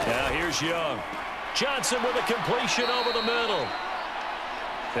 Now here's Young. Johnson with a completion over the middle.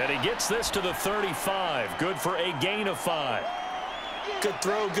 And he gets this to the 35. Good for a gain of 5. Good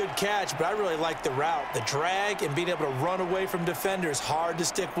throw, good catch, but I really like the route. The drag and being able to run away from defenders, hard to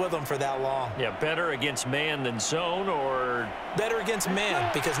stick with them for that long. Yeah, better against man than zone, or? Better against man,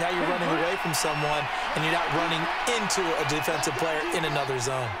 because now you're running away from someone and you're not running into a defensive player in another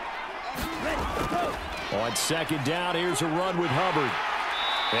zone. On 2nd down, here's a run with Hubbard.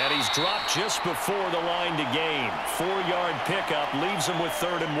 And he's dropped just before the line to gain. 4-yard pickup leaves him with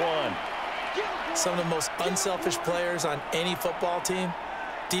 3rd and 1. Some of the most unselfish players on any football team,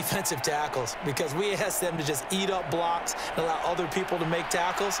 defensive tackles, because we ask them to just eat up blocks and allow other people to make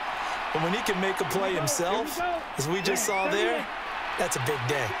tackles. But when he can make a play himself, as we just saw there, that's a big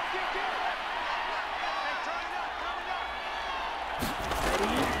day.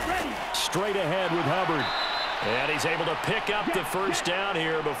 Straight ahead with Hubbard. And he's able to pick up the 1st down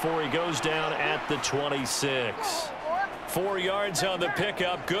here before he goes down at the 26. 4 yards on the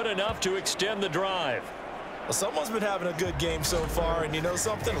pickup, good enough to extend the drive. Well, someone's been having a good game so far, and you know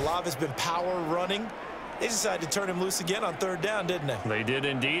something? A lot of it's been power running. They decided to turn him loose again on 3rd down, didn't they? They did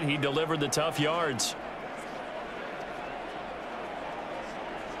indeed. He delivered the tough yards.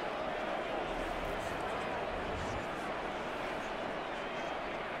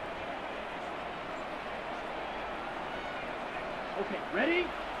 Okay, ready?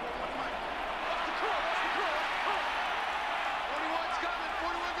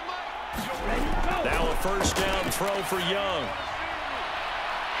 Now a 1st down throw for Young.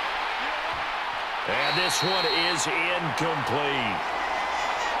 And this one is incomplete.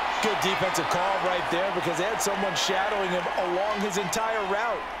 Good defensive call right there, because they had someone shadowing him along his entire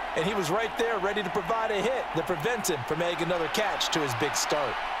route. And he was right there ready to provide a hit that prevents him from making another catch to his big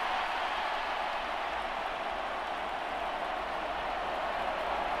start.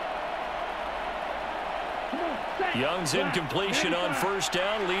 Young's incompletion on 1st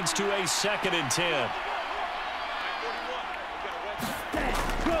down leads to a 2nd and 10.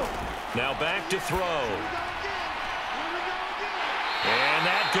 Now back to throw. And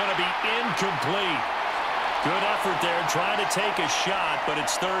that's going to be incomplete. Good effort there trying to take a shot, but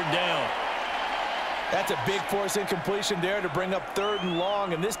it's 3rd down. That's a big force incompletion there to bring up 3rd and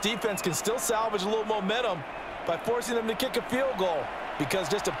long, and this defense can still salvage a little momentum by forcing them to kick a field goal, because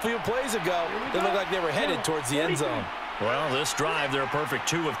just a few plays ago, they looked like they were headed towards the end zone. Well, this drive, they're a perfect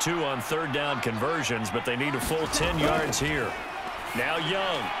 2 of 2 on 3rd down conversions, but they need a full 10 yards here. Now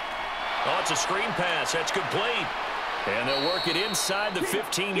Young. Oh, it's a screen pass. That's complete. And they'll work it inside the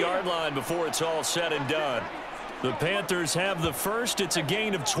 15-yard line before it's all said and done. The Panthers have the 1st. It's a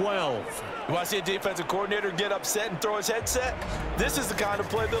gain of 12. You want to see a defensive coordinator get upset and throw his headset? This is the kind of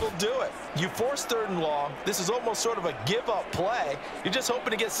play that'll do it. You force 3rd and long. This is almost sort of a give-up play. You're just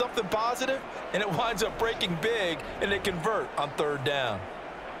hoping to get something positive, and it winds up breaking big, and they convert on 3rd down.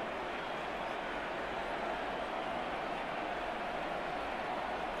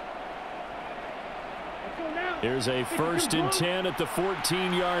 Here's a 1st and 10 at the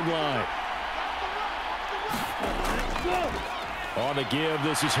 14-yard line. On the give,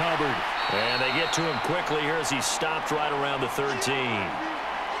 this is Hubbard. And they get to him quickly here as he stopped right around the 13.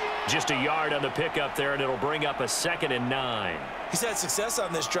 Just a yard on the pickup there, and it'll bring up a 2nd and 9. He's had success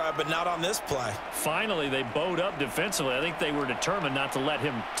on this drive, but not on this play. Finally, they bowed up defensively. I think they were determined not to let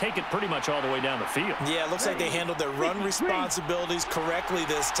him take it pretty much all the way down the field. Yeah, it looks like they handled their run responsibilities correctly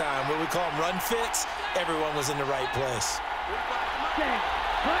this time. What we call them run fits, everyone was in the right place.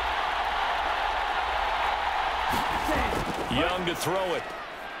 Young to throw it.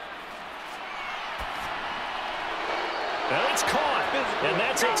 And it's caught. And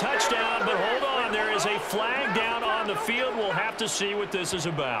that's a touchdown, but hold on. There is a flag down on the field. We'll have to see what this is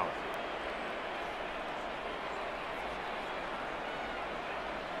about.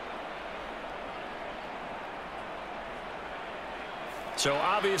 So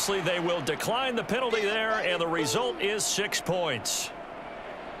obviously they will decline the penalty there, and the result is 6 points.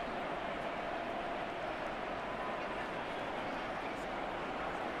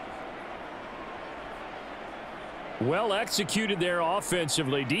 Well executed there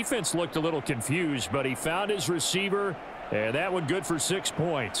offensively. Defense looked a little confused, but he found his receiver, and that one good for 6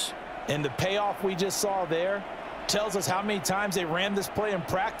 points. And the payoff we just saw there tells us how many times they ran this play in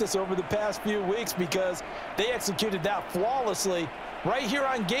practice over the past few weeks, because they executed that flawlessly right here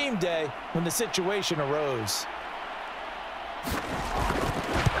on game day when the situation arose.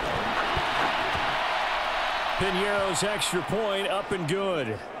 Piñeiro's extra point up and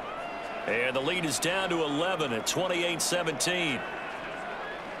good. And the lead is down to 11 at 28-17.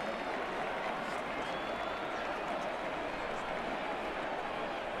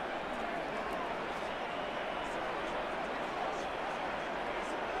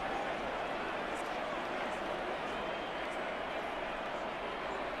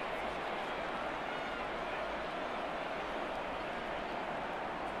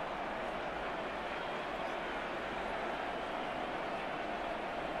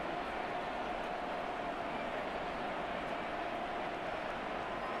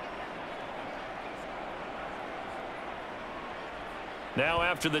 Now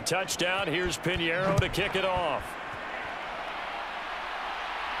after the touchdown, here's Piñeiro to kick it off.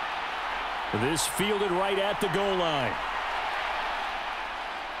 This fielded right at the goal line.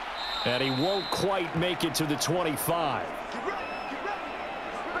 And he won't quite make it to the 25.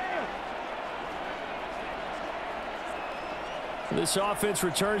 This offense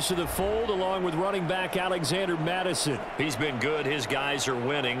returns to the fold along with running back Alexander Madison. He's been good. His guys are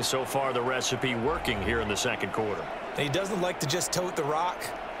winning. So far, the recipe working here in the second quarter. And he doesn't like to just tote the rock.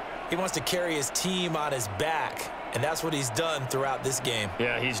 He wants to carry his team on his back, and that's what he's done throughout this game.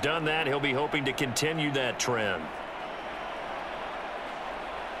 Yeah, he's done that. He'll be hoping to continue that trend.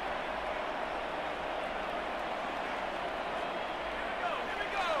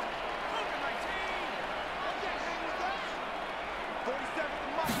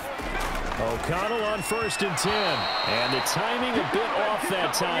 O'Connell on 1st and 10. And the timing a bit off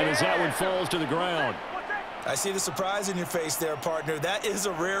that time as that one falls to the ground. I see the surprise in your face there, partner. That is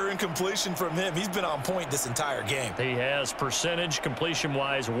a rare incompletion from him. He's been on point this entire game. He has percentage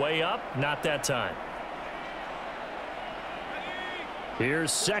completion-wise way up. Not that time.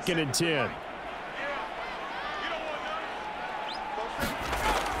 Here's 2nd and 10.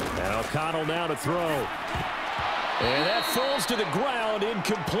 And O'Connell now to throw. And that falls to the ground,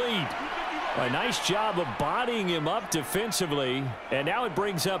 incomplete. A nice job of bodying him up defensively. And now it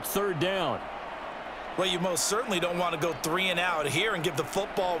brings up 3rd down. Well, you most certainly don't want to go 3 and out here and give the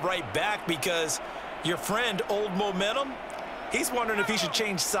football right back, because your friend, Old Momentum, he's wondering if he should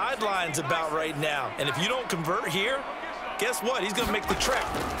change sidelines about right now. And if you don't convert here, guess what? He's going to make the trek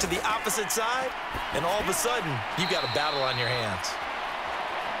to the opposite side, and all of a sudden, you've got a battle on your hands.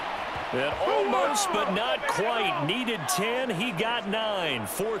 And almost, but not quite. Needed 10. He got 9.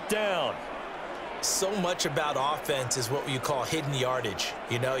 4th down. So much about offense is what you call hidden yardage.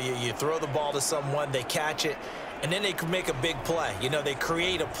 You know, you throw the ball to someone, they catch it, and then they can make a big play. You know, they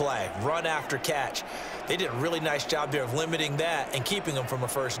create a play, run after catch. They did a really nice job there of limiting that and keeping him from a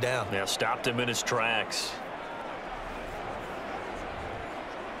 1st down. Yeah, stopped him in his tracks.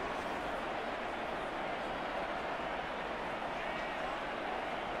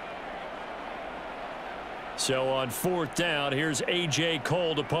 So on 4th down, here's A.J.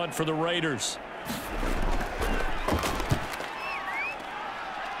 Cole to punt for the Raiders.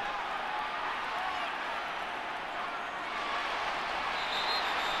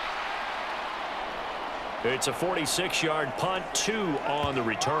 It's a 46-yard punt, 2 on the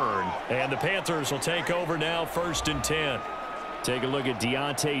return. And the Panthers will take over now, 1st and 10. Take a look at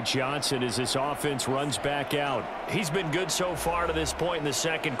Deontay Johnson as this offense runs back out. He's been good so far to this point in the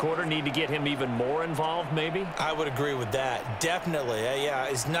second quarter. Need to get him even more involved, maybe? I would agree with that. Definitely. Yeah,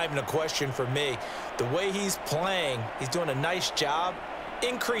 it's not even a question for me. The way he's playing, he's doing a nice job.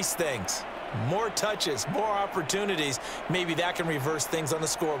 Increase things. More touches, more opportunities. Maybe that can reverse things on the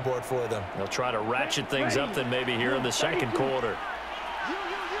scoreboard for them. They'll try to ratchet things up then maybe here in the second quarter.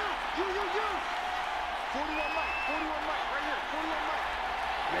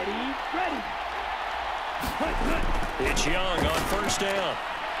 It's Young on 1st down.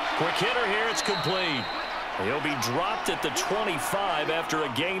 Quick hitter here. It's complete. He'll be dropped at the 25 after a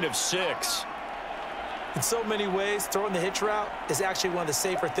gain of 6. In so many ways, throwing the hitch route is actually one of the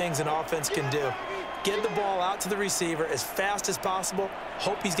safer things an offense can do. Get the ball out to the receiver as fast as possible,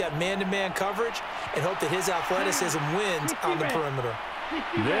 hope he's got man-to-man coverage, and hope that his athleticism wins on the perimeter.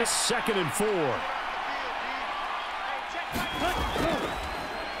 This 2nd and 4.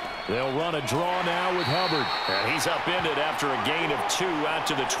 They'll run a draw now with Hubbard. And he's upended after a gain of 2 out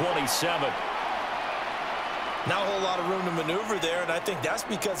to the 27. Not a whole lot of room to maneuver there, and I think that's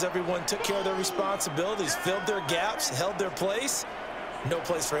because everyone took care of their responsibilities, filled their gaps, held their place. No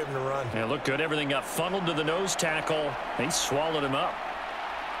place for him to run. Yeah, looked good. Everything got funneled to the nose tackle. They swallowed him up.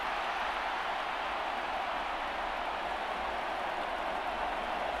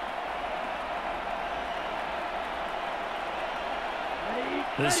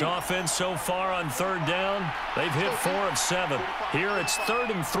 This offense so far on third down, they've hit 4 of 7. Here it's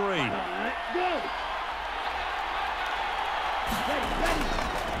 3rd and 3.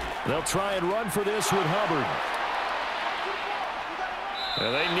 They'll try and run for this with Hubbard.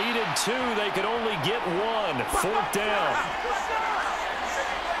 And they needed 2. They could only get 1. 4th down.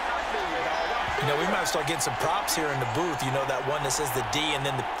 You know, we might start getting some props here in the booth. You know, that one that says the D and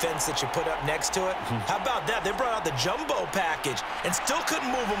then the fence that you put up next to it. How about that? They brought out the jumbo package and still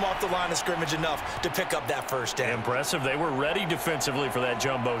couldn't move them off the line of scrimmage enough to pick up that first down. Impressive. They were ready defensively for that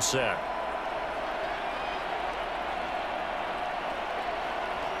jumbo set.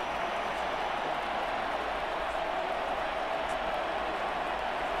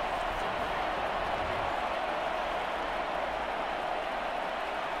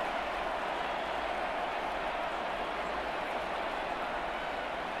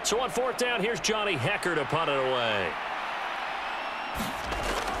 So on 4th down, here's Johnny Hecker to punt it away.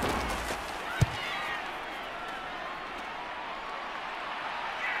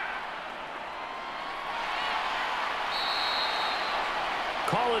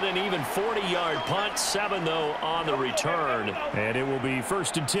 Call it an even 40-yard punt. 7, though, on the return. And it will be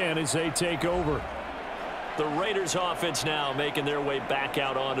 1st and 10 as they take over. The Raiders offense now making their way back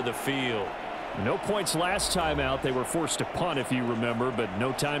out onto the field. No points last time out. They were forced to punt, if you remember, but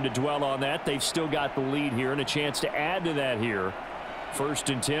no time to dwell on that. They've still got the lead here and a chance to add to that here.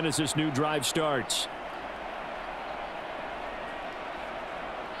 1st and 10 as this new drive starts.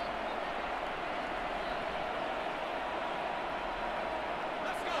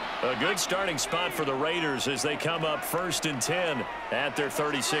 A good starting spot for the Raiders as they come up 1st and 10 at their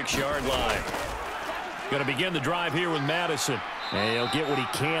 36-yard line. Going to begin the drive here with Madison. And he'll get what he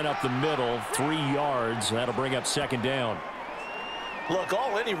can up the middle, 3 yards. That'll bring up 2nd down. Look,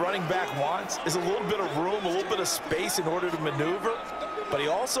 all any running back wants is a little bit of room, a little bit of space in order to maneuver. But he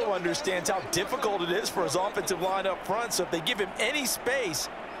also understands how difficult it is for his offensive line up front. So if they give him any space,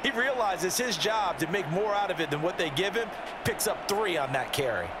 he realizes his job to make more out of it than what they give him. Picks up 3 on that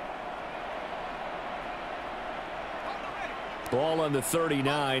carry. Ball on the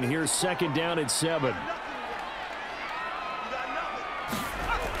 39. Here's 2nd down and 7.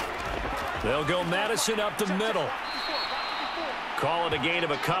 They'll go Madison up the middle. Call it a gain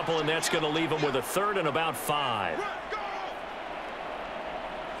of a couple, and that's going to leave them with a 3rd and about 5.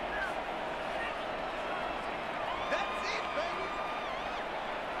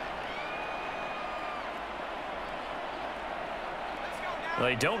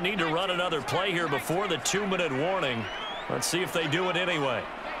 They don't need to run another play here before the 2-minute warning. Let's see if they do it anyway.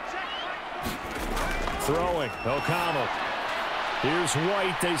 Throwing, O'Connell. Here's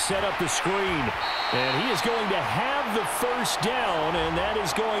White. They set up the screen. And he is going to have the 1st down, and that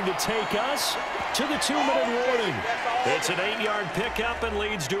is going to take us to the 2-minute warning. It's an 8-yard pickup and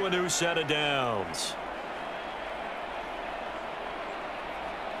leads to a new set of downs.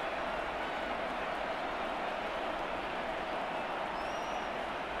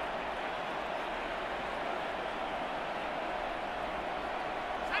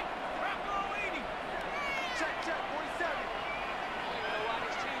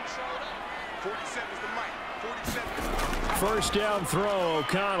 First down throw,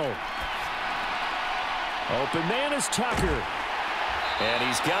 O'Connell. Open man is Tucker. And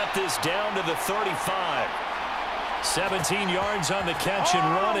he's got this down to the 35. 17 yards on the catch and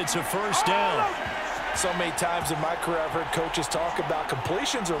run. It's a 1st down. So many times in my career I've heard coaches talk about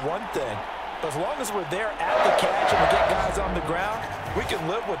completions are one thing. But as long as we're there at the catch and we get guys on the ground, we can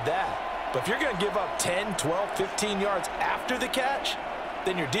live with that. But if you're going to give up 10, 12, 15 yards after the catch,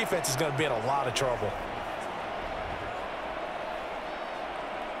 then your defense is going to be in a lot of trouble.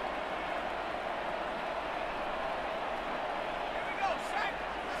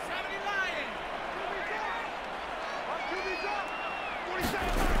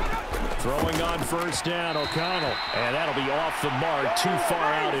 Throwing on 1st down, O'Connell. And that'll be off the mark, too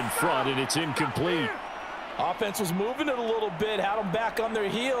far out in front, and it's incomplete. Offense was moving it a little bit, had them back on their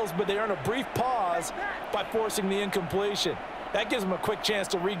heels, but they earned a brief pause by forcing the incompletion. That gives them a quick chance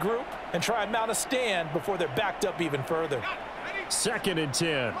to regroup and try and mount a stand before they're backed up even further. 2nd and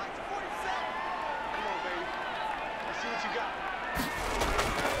 10.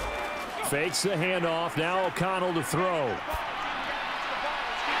 Fakes the handoff. Now O'Connell to throw.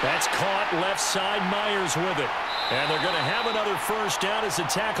 That's caught left side. Myers with it. And they're going to have another first down as the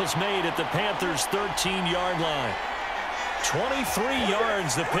tackle's made at the Panthers' 13-yard line. 23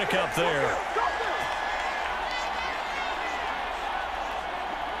 yards to pick up there.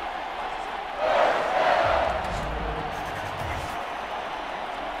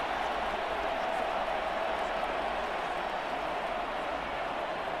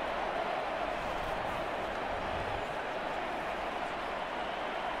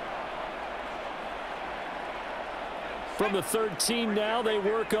 From the 13 now, they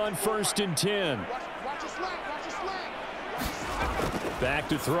work on 1st and 10. Back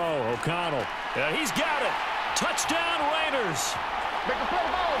to throw, O'Connell. And he's got it. Touchdown, Raiders.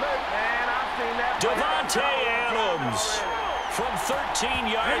 Devontae Adams from 13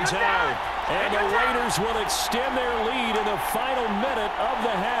 yards out. And the Raiders will extend their lead in the final minute of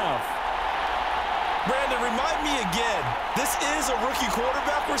the half. Brandon, remind me again, this is a rookie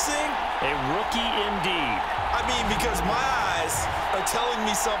quarterback we're seeing? A rookie indeed. I mean, because my eyes are telling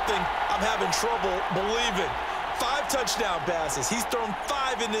me something I'm having trouble believing. 5 touchdown passes. He's thrown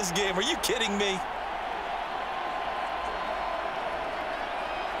 5 in this game. Are you kidding me?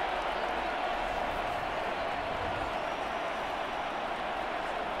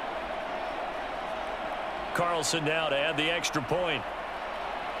 Carlson now to add the extra point.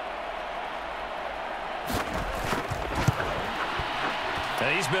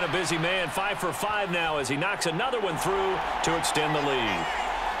 And he's been a busy man, 5 for 5 now as he knocks another one through to extend the lead.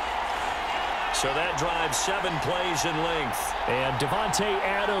 So that drives 7 plays in length. And Devontae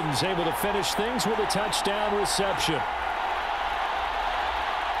Adams able to finish things with a touchdown reception.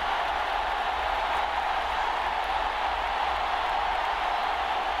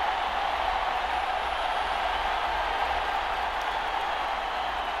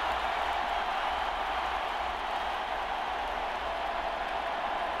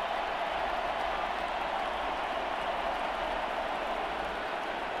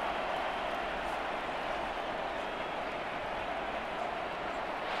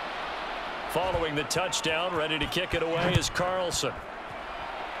 Following the touchdown, ready to kick it away is Carlson.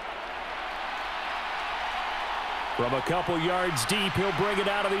 From a couple yards deep, he'll bring it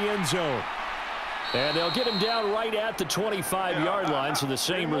out of the end zone. And they'll get him down right at the 25-yard line, so the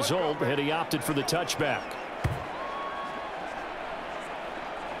same result, had he opted for the touchback.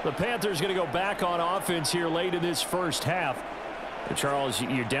 The Panthers going to go back on offense here late in this first half. Charles,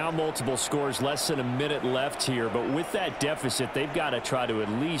 you're down multiple scores, less than a minute left here, but with that deficit, they've got to try to at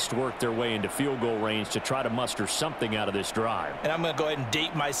least work their way into field goal range to try to muster something out of this drive. And I'm going to go ahead and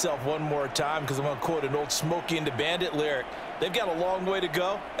date myself one more time because I'm going to quote an old Smokey and the Bandit lyric. They've got a long way to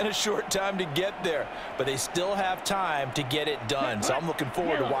go and a short time to get there, but they still have time to get it done. So I'm looking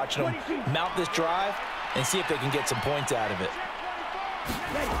forward to watching them mount this drive and see if they can get some points out of it.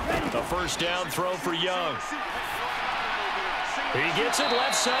 A first down throw for Young. He gets it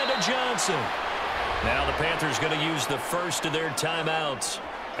left side to Johnson. Now the Panthers going to use the first of their timeouts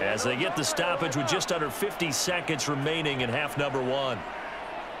as they get the stoppage with just under 50 seconds remaining in half number 1.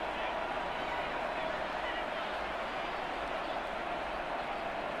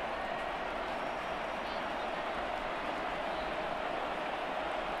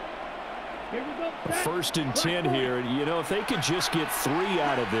 First and 10 here. You know, if they could just get 3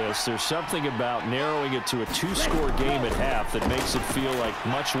 out of this, there's something about narrowing it to a 2-score game at half that makes it feel like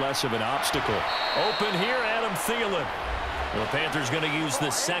much less of an obstacle. Open here, Adam Thielen. The Panthers going to use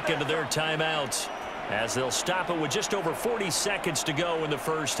the second of their timeouts as they'll stop it with just over 40 seconds to go in the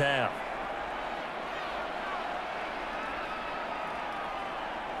first half.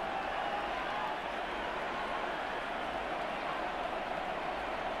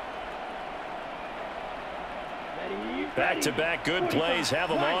 Back-to-back good plays have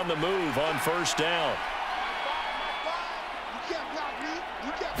them on the move on first down.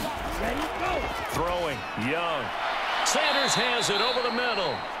 Throwing, Young. Sanders has it over the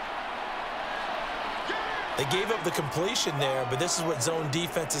middle. They gave up the completion there, but this is what zone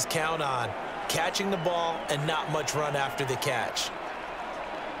defenses count on. Catching the ball and not much run after the catch.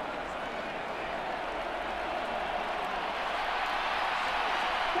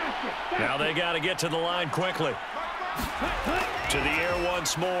 Now they got to get to the line quickly. To the air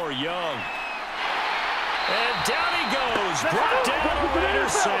once more, Young. And down he goes. Brought down a Raider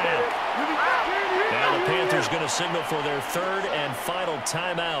sack. Now the Panthers going to signal for their third and final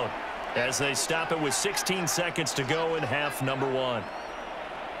timeout as they stop it with 16 seconds to go in half number 1.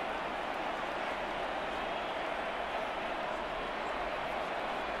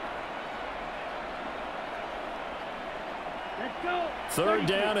 Let's go. Third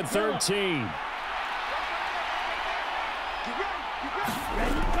down and 13.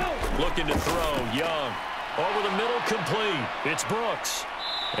 Ready, go. looking to throw. Young. Over the middle, complete. It's Brooks.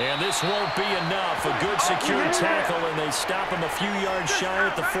 And this won't be enough. A good secure tackle, and they stop him a few yards shy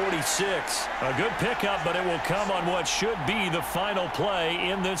at the 46. A good pickup, but it will come on what should be the final play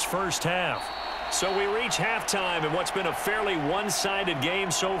in this first half. So we reach halftime in what's been a fairly one-sided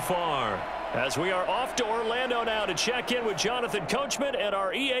game so far. As we are off to Orlando now to check in with Jonathan Coachman at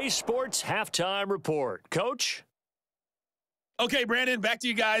our EA Sports Halftime Report. Coach? Okay, Brandon, back to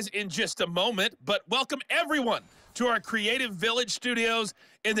you guys in just a moment, but welcome everyone to our Creative Village studios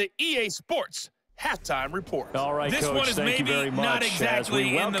in the EA Sports Halftime Report. All right, this Coach, one is thank you maybe very much. not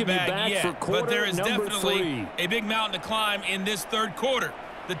exactly in the bag yet, but there is definitely 3. a big mountain to climb in this third quarter.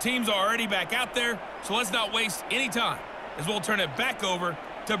 The teams are already back out there, so let's not waste any time as we'll turn it back over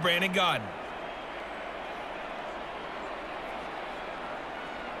to Brandon Godden.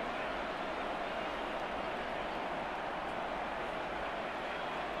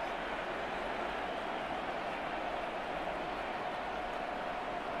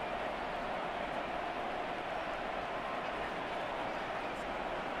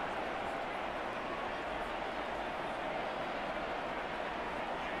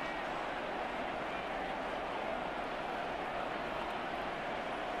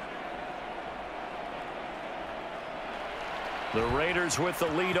 The Raiders with the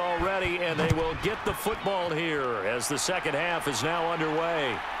lead already, and they will get the football here as the second half is now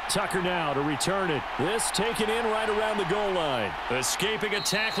underway. Tucker now to return it. This taken in right around the goal line. Escaping a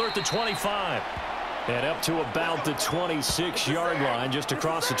tackler at the 25. And up to about the 26-yard line, just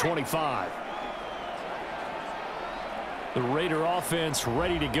across the 25. The Raider offense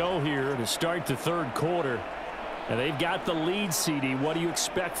ready to go here to start the third quarter. And they've got the lead, CD. What do you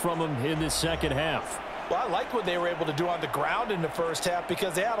expect from them in this second half? Well, I like what they were able to do on the ground in the first half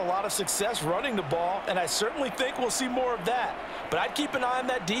because they had a lot of success running the ball, and I certainly think we'll see more of that. But I'd keep an eye on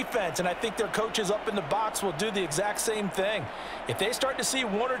that defense, and I think their coaches up in the box will do the exact same thing. If they start to see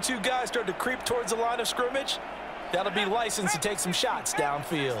one or two guys start to creep towards the line of scrimmage, that'll be licensed to take some shots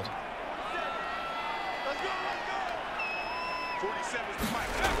downfield.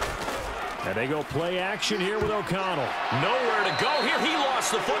 And they go play action here with O'Connell. Nowhere to go here. He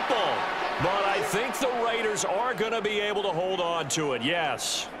lost the football. But I think the Raiders are going to be able to hold on to it,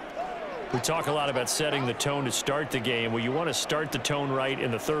 yes. We talk a lot about setting the tone to start the game. Well, you want to start the tone right in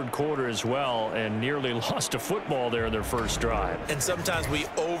the third quarter as well, and nearly lost a football there in their first drive. And sometimes we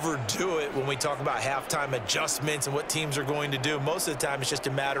overdo it when we talk about halftime adjustments and what teams are going to do. Most of the time, it's just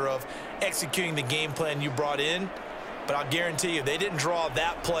a matter of executing the game plan you brought in. But I'll guarantee you, they didn't draw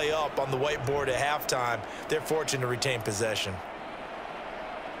that play up on the whiteboard at halftime. They're fortunate to retain possession.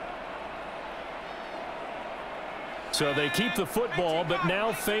 So they keep the football, but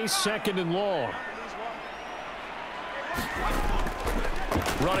now face second and long.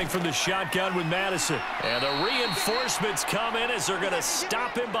 Running from the shotgun with Madison. And the reinforcements come in as they're going to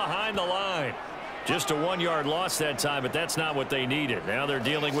stop him behind the line. Just a 1-yard loss that time, but that's not what they needed. Now they're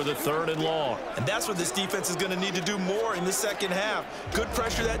dealing with a third and long. And that's what this defense is going to need to do more in the second half. Good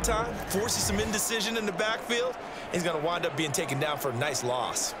pressure that time, forces some indecision in the backfield. He's going to wind up being taken down for a nice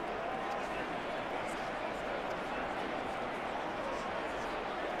loss.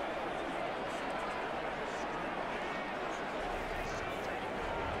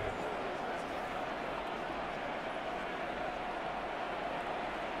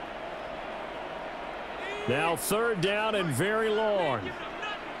 Now third down and very long.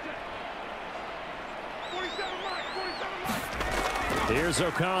 Here's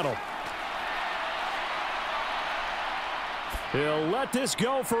O'Connell. He'll let this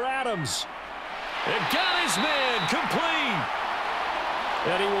go for Adams. And got his man complete.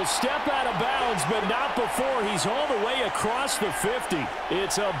 And he will step out of bounds, but not before he's all the way across the 50.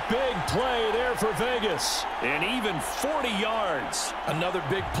 It's a big play there for Vegas. And even 40 yards. Another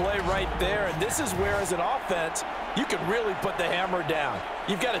big play right there, and this is where, as an offense, you can really put the hammer down.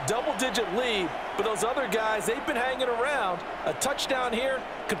 You've got a double-digit lead, but those other guys, they've been hanging around. A touchdown here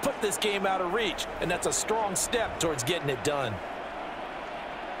could put this game out of reach, and that's a strong step towards getting it done.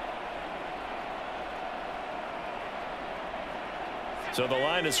 So the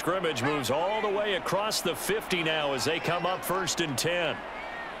line of scrimmage moves all the way across the 50 now as they come up 1st and 10.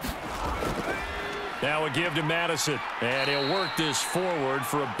 Now a give to Madison, and he'll work this forward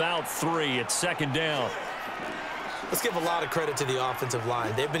for about 3. It's 2nd down. Let's give a lot of credit to the offensive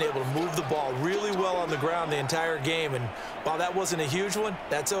line. They've been able to move the ball really well on the ground the entire game, and while that wasn't a huge one,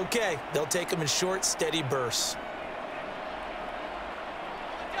 that's okay. They'll take them in short, steady bursts.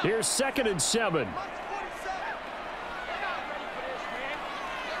 Here's 2nd and 7.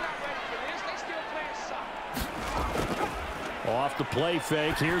 Off the play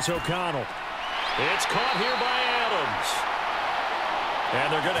fake, here's O'Connell. It's caught here by Adams.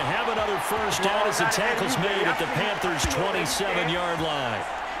 And they're going to have another first down as the tackle's made at the Panthers' 27-yard line.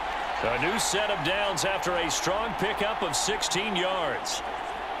 A new set of downs after a strong pickup of 16 yards.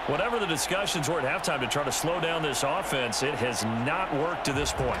 Whatever the discussions were at halftime to try to slow down this offense, it has not worked to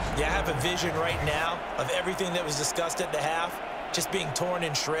this point. Yeah, I have a vision right now of everything that was discussed at the half just being torn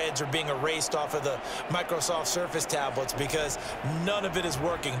in shreds or being erased off of the Microsoft Surface tablets because none of it is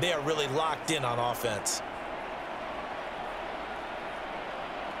working. They are really locked in on offense.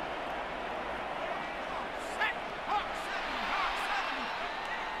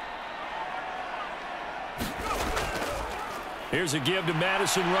 Here's a give to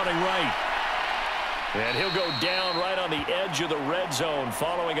Madison running right. And he'll go down right on the edge of the red zone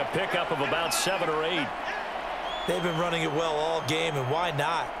following a pickup of about 7 or 8. They've been running it well all game, and why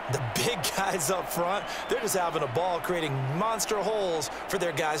not? The big guys up front, they're just having a ball creating monster holes for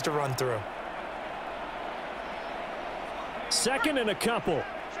their guys to run through. Second and a couple.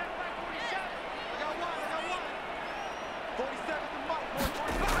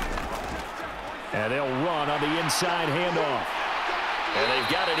 And they'll run on the inside handoff. And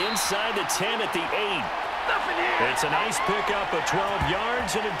they've got it inside the 10 at the 8. It's a nice pickup of 12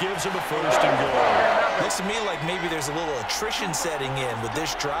 yards, and it gives them a first and goal. Looks to me like maybe there's a little attrition setting in with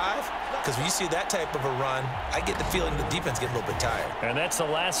this drive, because when you see that type of a run, I get the feeling the defense getting a little bit tired. And that's the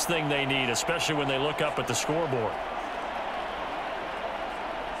last thing they need, especially when they look up at the scoreboard.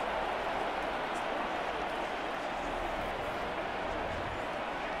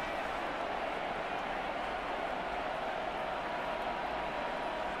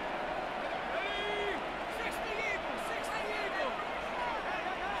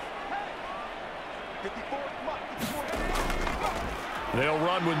 They'll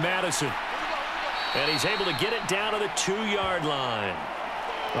run with Madison. And he's able to get it down to the 2-yard line.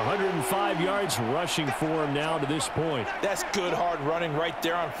 105 yards rushing for him now to this point. That's good hard running right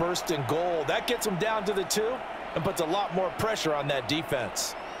there on first and goal. That gets him down to the 2 and puts a lot more pressure on that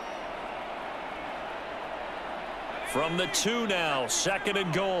defense. From the 2 now, second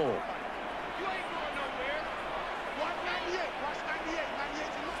and goal.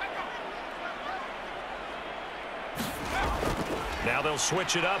 Now they'll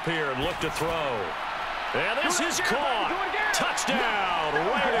switch it up here and look to throw. And this is caught. Touchdown,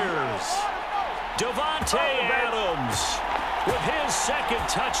 Raiders. Davante Adams with his second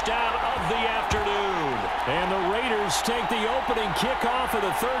touchdown of the afternoon. And the Raiders take the opening kickoff of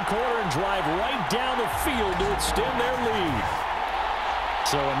the third quarter and drive right down the field to extend their lead.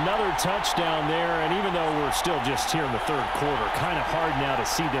 So another touchdown there, and even though we're still just here in the third quarter, kind of hard now to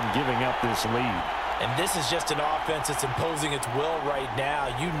see them giving up this lead. And this is just an offense that's imposing its will right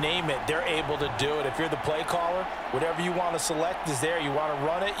now. You name it, they're able to do it. If you're the play caller, whatever you want to select is there. You want to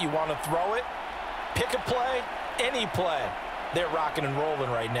run it, you want to throw it, pick a play, any play. They're rocking and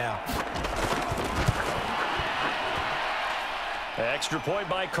rolling right now. Extra point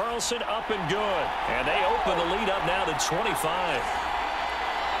by Carlson, up and good. And they open the lead up now to 25.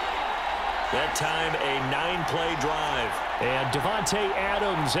 That time, a 9-play drive. And Davante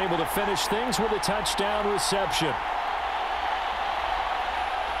Adams able to finish things with a touchdown reception.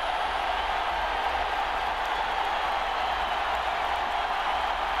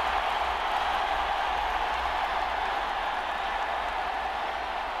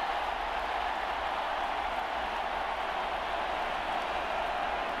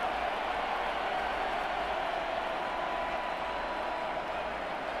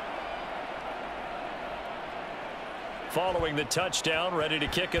 Following the touchdown, ready to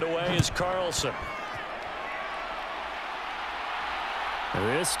kick it away is Carlson.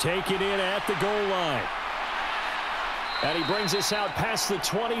 This taken in at the goal line. And he brings us out past the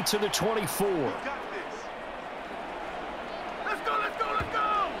 20 to the 24. Let's go, let's go, let's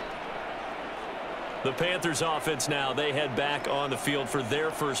go! The Panthers offense now, they head back on the field for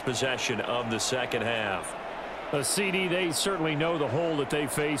their first possession of the second half. CD, they certainly know the hole that they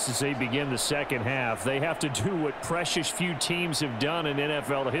face as they begin the second half. They have to do what precious few teams have done in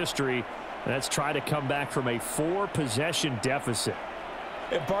NFL history, and that's try to come back from a 4-possession deficit.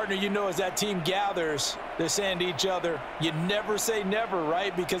 And, partner, you know as that team gathers, they're saying to each other, you never say never,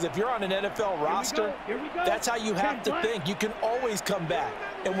 right? Because if you're on an NFL roster, that's how you have to think. You can always come back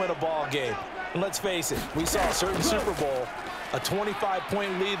and win a ball game. And let's face it, we saw a certain Super Bowl, a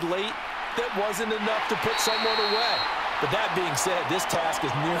 25-point lead late, that wasn't enough to put someone away. But that being said, this task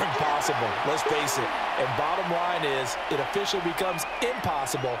is near impossible. Let's face it. And bottom line is, it officially becomes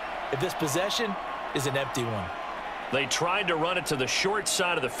impossible if this possession is an empty one. They tried to run it to the short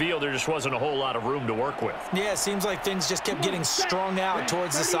side of the field. There just wasn't a whole lot of room to work with. Yeah, it seems like things just kept getting strung out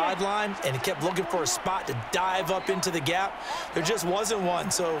towards the sideline, and he kept looking for a spot to dive up into the gap. There just wasn't one,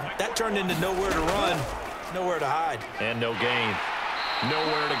 so that turned into nowhere to run, nowhere to hide. And no gain.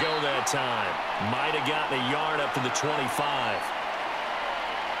 Nowhere to go that time. Might have gotten a yard up to the 25.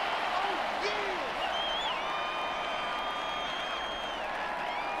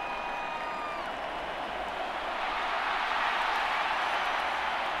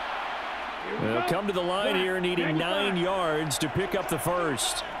 They'll come to the line here needing 9 yards to pick up the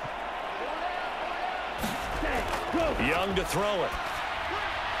first. Young to throw it.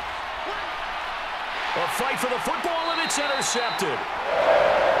 A fight for the football, and it's intercepted.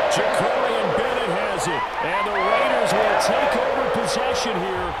 Jacoby and Bennett has it, and the Raiders will take over possession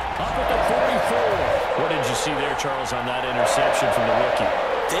here up at the 44. What did you see there, Charles, on that interception from the rookie?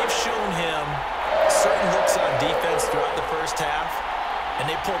 They've shown him certain looks on defense throughout the first half, and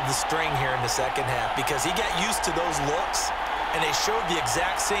they pulled the string here in the second half because he got used to those looks, and they showed the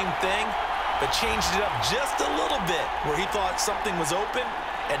exact same thing, but changed it up just a little bit where he thought something was open,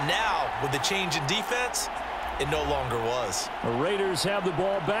 and now with the change in defense, it no longer was. The Raiders have the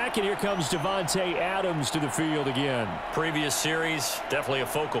ball back, and here comes Devontae Adams to the field again. Previous series, definitely a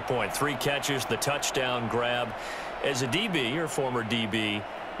focal point. 3 catches, the touchdown grab. As a DB, or former DB,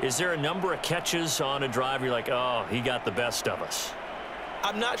 is there a number of catches on a drive you're like, oh, he got the best of us?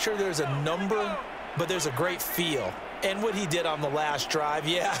 I'm not sure there's a number, but there's a great feel. And what he did on the last drive,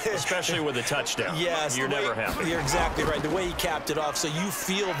 yeah. Especially with a touchdown. Yes. You're never happy. You're exactly right. The way he capped it off, so you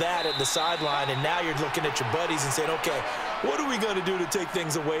feel that at the sideline, and now you're looking at your buddies and saying, okay, what are we going to do to take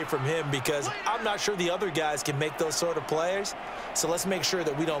things away from him? Because I'm not sure the other guys can make those sort of plays, so let's make sure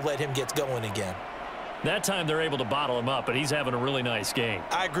that we don't let him get going again. That time they're able to bottle him up, but he's having a really nice game.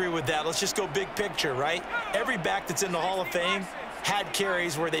 I agree with that. Let's just go big picture, right? Every back that's in the Hall of Fame had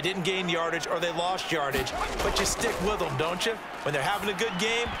carries where they didn't gain yardage or they lost yardage, but you stick with them, don't you? When they're having a good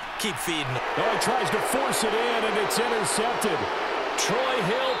game, keep feeding them. Oh, he tries to force it in, and it's intercepted. Troy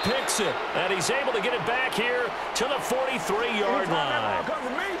Hill picks it, and he's able to get it back here to the 43-yard line.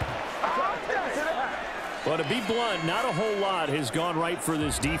 Well, to be blunt, not a whole lot has gone right for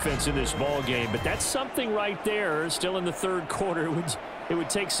this defense in this ball game, but that's something right there. Still in the third quarter. It would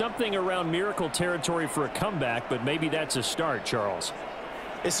take something around miracle territory for a comeback, but maybe that's a start, Charles.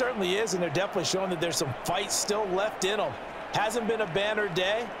 It certainly is, and they're definitely showing that there's some fight still left in them. Hasn't been a banner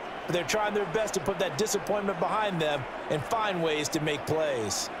day, but they're trying their best to put that disappointment behind them and find ways to make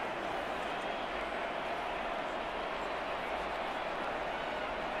plays.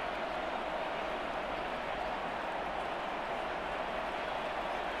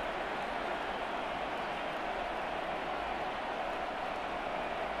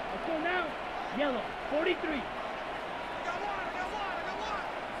 Yellow, 43.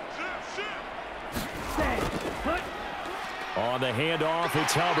 On the handoff,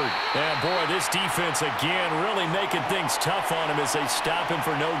 it's Hubbard. And, boy, this defense again really making things tough on him as they stop him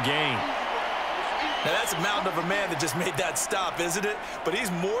for no gain. Now, that's a mountain of a man that just made that stop, isn't it? But he's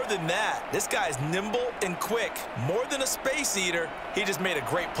more than that. This guy's nimble and quick. More than a space eater, he just made a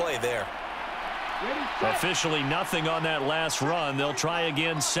great play there. Officially nothing on that last run. They'll try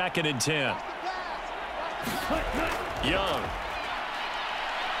again, 2nd and 10. Young.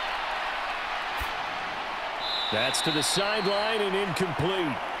 That's to the sideline and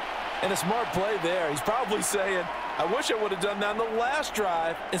incomplete. And a smart play there. He's probably saying, I wish I would have done that on the last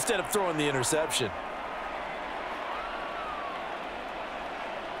drive instead of throwing the interception.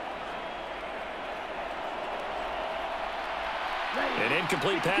 An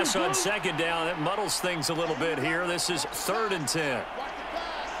incomplete pass on 2nd down. That muddles things a little bit here. This is 3rd and 10.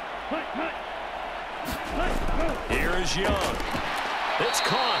 Here is Young. It's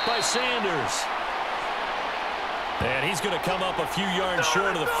caught by Sanders. And he's going to come up a few yards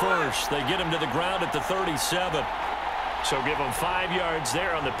short of the first. They get him to the ground at the 37. So give him 5 yards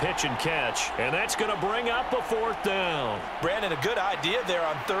there on the pitch and catch. And that's going to bring up a 4th down. Brandon, a good idea there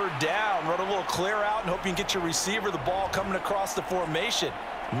on 3rd down. Run a little clear out and hope you can get your receiver the ball coming across the formation.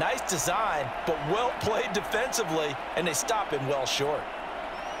 Nice design, but well played defensively, and they stop him well short.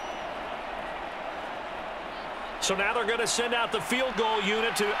 So now they're going to send out the field goal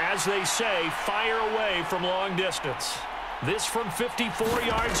unit to, as they say, fire away from long distance. This from 54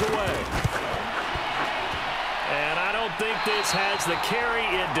 yards away. And I don't think this has the carry.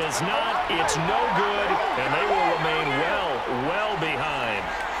 It does not. It's no good. And they will remain well behind.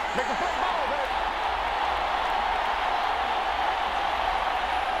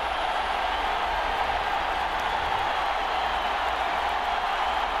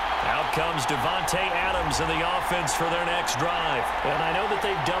 Out Out comes Devontae Adams in the offense for their next drive. And I know that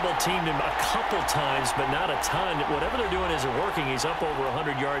they've double-teamed him a couple times, but not a ton. Whatever they're doing isn't working. He's up over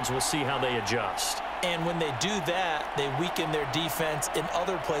 100 yards. We'll see how they adjust. And when they do that, they weaken their defense in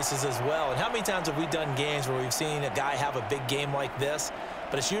other places as well. And how many times have we done games where we've seen a guy have a big game like this,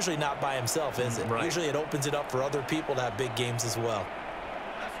 but it's usually not by himself, is it? Right. Usually it opens it up for other people to have big games as well.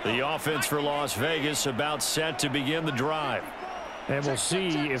 The offense for Las Vegas about set to begin the drive. And we'll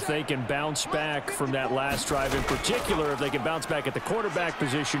see if they can bounce back from that last drive. In particular, if they can bounce back at the quarterback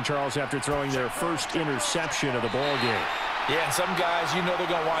position, Charles, after throwing their first interception of the ball game. Yeah, and some guys, you know they're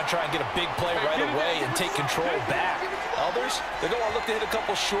going to want to try and get a big play right away and take control back. Others, they're going to want to look to hit a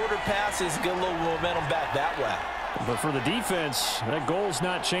couple shorter passes, get a little momentum back that way. But for the defense, that goal's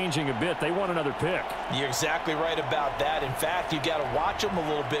not changing a bit. They want another pick. You're exactly right about that. In fact, you got to watch them a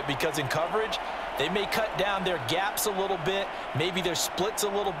little bit because in coverage, they may cut down their gaps a little bit, maybe their splits a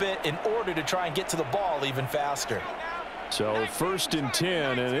little bit in order to try and get to the ball even faster. So 1st and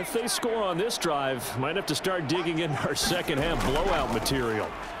 10, and if they score on this drive, might have to start digging into our second-half blowout material.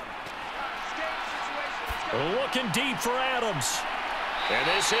 Looking deep for Adams. And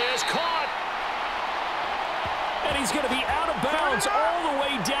this is caught. And he's going to be out of bounds all the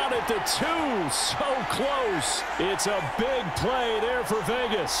way down at the 2. So close. It's a big play there for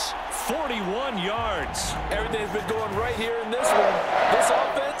Vegas. 41 yards. Everything's been going right here in this one. This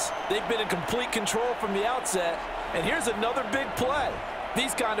offense, they've been in complete control from the outset. And here's another big play.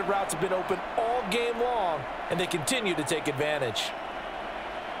 These kind of routes have been open all game long, and they continue to take advantage.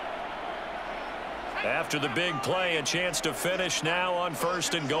 After the big play, a chance to finish now on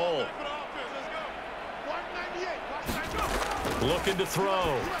 1st and goal. Looking to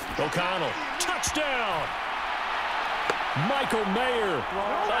throw. O'Connell. Touchdown. Michael Mayer.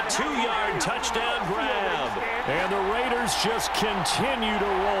 A 2-yard touchdown grab. And the Raiders just continue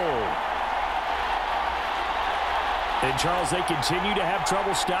to roll. And, Charles, they continue to have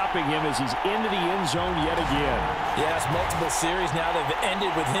trouble stopping him as he's into the end zone yet again. Yeah, it's multiple series now that have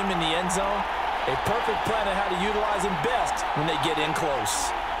ended with him in the end zone. A perfect plan on how to utilize him best when they get in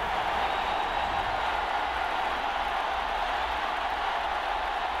close.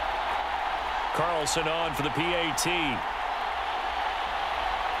 Carlson on for the PAT.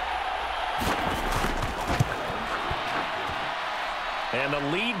 And the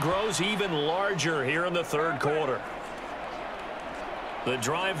lead grows even larger here in the 3rd quarter. The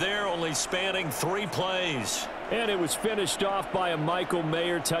drive there only spanning 3 plays. And it was finished off by a Michael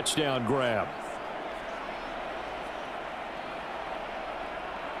Mayer touchdown grab.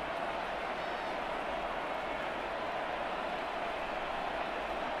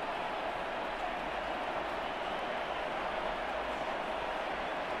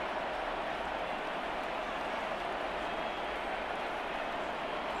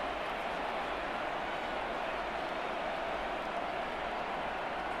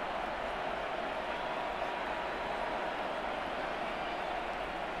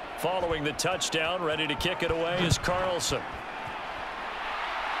 Following the touchdown, ready to kick it away is Carlson.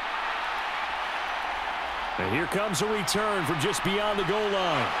 And here comes a return from just beyond the goal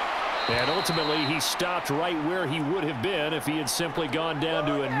line. And ultimately, he stopped right where he would have been if he had simply gone down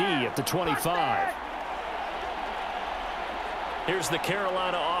to a knee at the 25. Here's the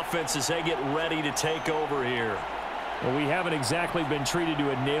Carolina offense as they get ready to take over here. Well, we haven't exactly been treated to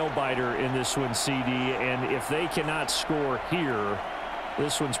a nail-biter in this one, CD. And if they cannot score here,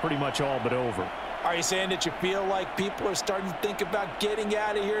 this one's pretty much all but over. Are you saying that you feel like people are starting to think about getting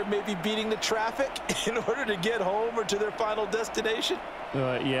out of here, maybe beating the traffic in order to get home or to their final destination?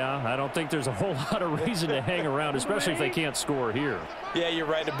 Yeah, I don't think there's a whole lot of reason to hang around, especially if they can't score here. Yeah, you're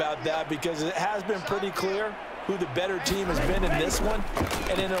right about that because it has been pretty clear who the better team has been in this one.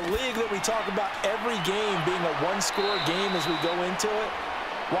 And in a league that we talk about every game being a one-score game as we go into it,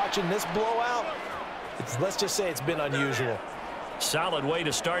 watching this blowout, let's just say it's been unusual. Solid way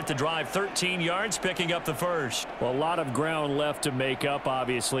to start the drive. 13 yards, picking up the first. Well, a lot of ground left to make up,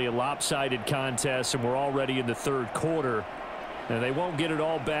 obviously. A lopsided contest, and we're already in the 3rd quarter. And they won't get it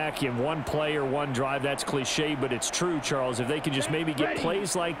all back in one play or one drive. That's cliche, but it's true, Charles. If they can just maybe get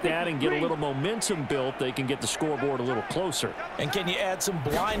plays like that and get a little momentum built, they can get the scoreboard a little closer. And can you add some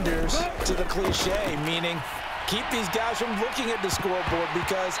blinders to the cliche, meaning keep these guys from looking at the scoreboard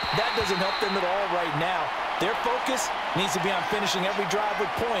because that doesn't help them at all right now. Their focus needs to be on finishing every drive with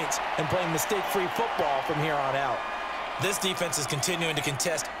points and playing mistake-free football from here on out. This defense is continuing to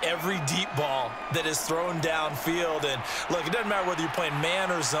contest every deep ball that is thrown downfield. And, look, it doesn't matter whether you're playing man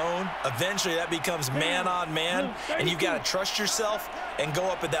or zone. Eventually, that becomes man-on-man, and you've got to trust yourself and go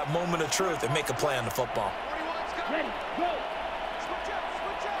up at that moment of truth and make a play on the football. Ready, go. Switch up,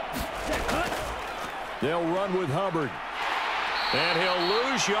 switch up. They'll run with Hubbard. And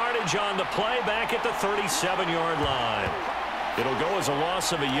he'll lose yardage on the play back at the 37-yard line. It'll go as a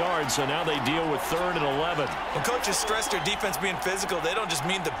loss of a yard, so now they deal with 3rd and 11. When coaches stress their defense being physical, they don't just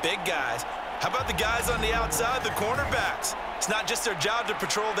mean the big guys. How about the guys on the outside, the cornerbacks? It's not just their job to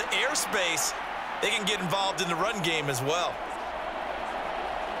patrol the airspace. They can get involved in the run game as well.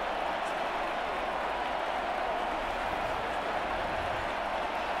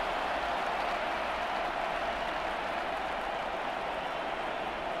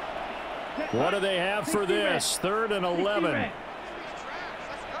 What do they have for this? 3rd and 11.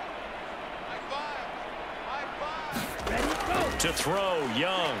 To throw,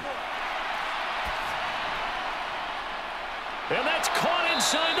 Young. And that's caught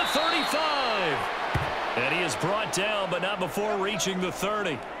inside the 35. And he is brought down, but not before reaching the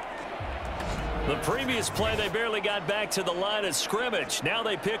 30. The previous play, they barely got back to the line of scrimmage. Now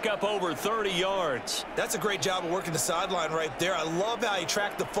they pick up over 30 yards. That's a great job of working the sideline right there. I love how he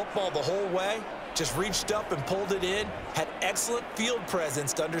tracked the football the whole way. Just reached up and pulled it in. Had excellent field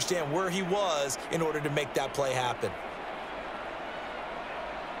presence to understand where he was in order to make that play happen.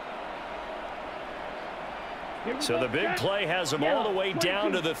 So the big play has them all the way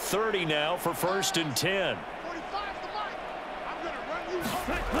down to the 30 now for 1st and 10.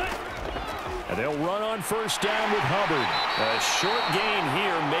 And they'll run on 1st down with Hubbard. A short gain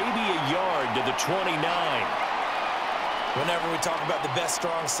here, maybe a yard to the 29. Whenever we talk about the best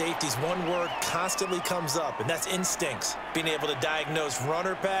strong safeties, one word constantly comes up, and that's instincts. Being able to diagnose run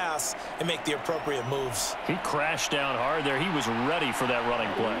or pass and make the appropriate moves. He crashed down hard there. He was ready for that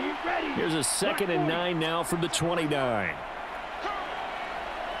running play. Here's a 2nd and 9 now from the 29.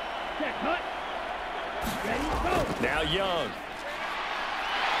 Now Young.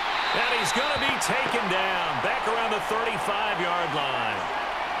 And he's going to be taken down back around the 35-yard line.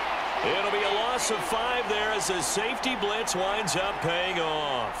 It'll be a loss of 5 there as the safety blitz winds up paying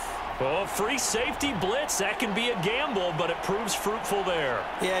off. Well, free safety blitz, that can be a gamble, but it proves fruitful there.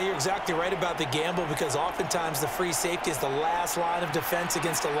 Yeah, you're exactly right about the gamble because oftentimes the free safety is the last line of defense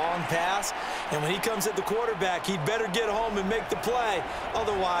against a long pass. And when he comes at the quarterback, he'd better get home and make the play.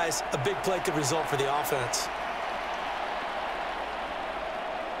 Otherwise, a big play could result for the offense.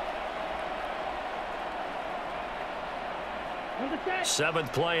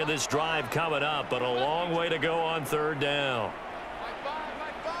 Seventh play of this drive coming up, but a long way to go on 3rd down.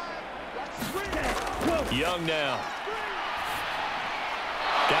 Young now.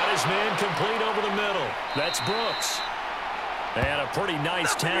 Got his man complete over the middle. That's Brooks. And a pretty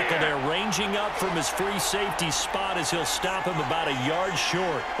nice tackle there, ranging up from his free safety spot as he'll stop him about a yard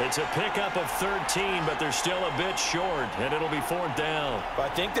short. It's a pickup of 13, but they're still a bit short, and it'll be 4th down. I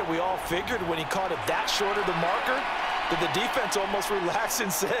think that we all figured when he caught it that short of the marker, that the defense almost relaxed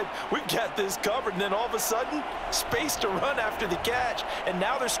and said, we've got this covered. And then all of a sudden, space to run after the catch. And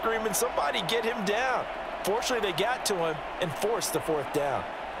now they're screaming, somebody get him down. Fortunately, they got to him and forced the 4th down.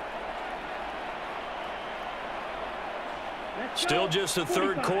 Still just the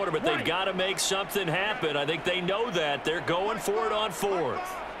 3rd quarter, but they've got to make something happen. I think they know that. They're going for it on 4th.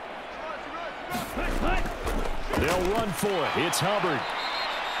 They'll run for it. It's Hubbard.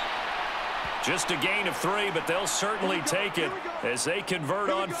 Just a gain of 3, but they'll certainly take it as they convert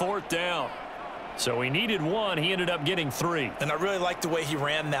on 4th down. So he needed 1. He ended up getting 3. And I really like the way he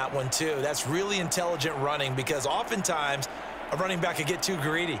ran that one, too. That's really intelligent running because oftentimes a running back could get too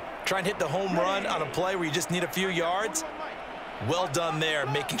greedy. Try and hit the home run on a play where you just need a few yards. Well done there,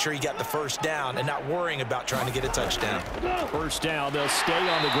 making sure you got the 1st down and not worrying about trying to get a touchdown. 1st down, they'll stay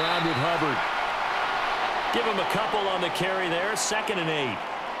on the ground with Hubbard. Give him a couple on the carry there, 2nd and 8.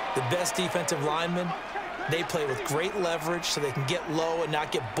 The best defensive linemen, they play with great leverage so they can get low and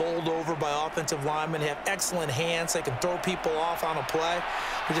not get bowled over by offensive linemen. They have excellent hands. They can throw people off on a play.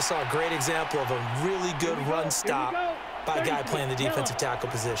 We just saw a great example of a really good run stop by a guy playing the defensive tackle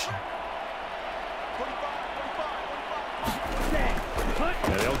position.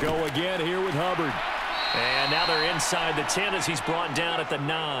 And they'll go again here with Hubbard. And now they're inside the 10 as he's brought down at the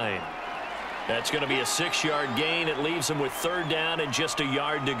 9. That's going to be a 6-yard gain. It leaves them with 3rd down and just a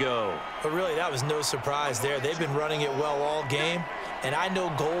yard to go. But really, that was no surprise there. They've been running it well all game. And I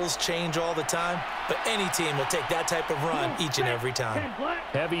know goals change all the time, but any team will take that type of run each and every time.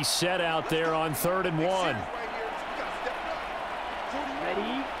 Heavy set out there on 3rd and 1.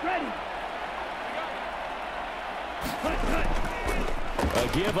 Ready. A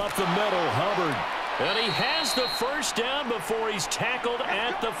give up the middle, Hubbard. And he has the 1st down before he's tackled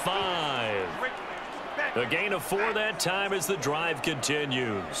at the 5. A gain of 4 that time as the drive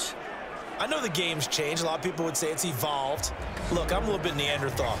continues. I know the game's changed. A lot of people would say it's evolved. Look, I'm a little bit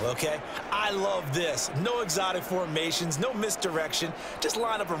Neanderthal, okay? I love this. No exotic formations, no misdirection. Just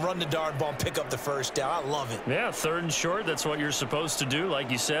line up and run the darn ball and pick up the first down. I love it. Yeah, 3rd and short, that's what you're supposed to do.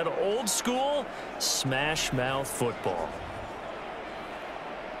 Like you said, old school, smash mouth football.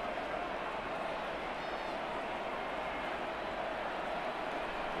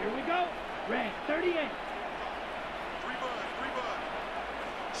 Here we go. Red 38. Three bud.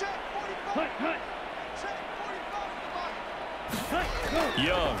 Check 45. Cut. Check 45. Cut. Go.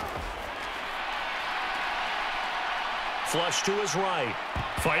 Young. Flush to his right.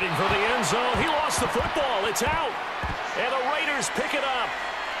 Fighting for the end zone. He lost the football. It's out. And the Raiders pick it up.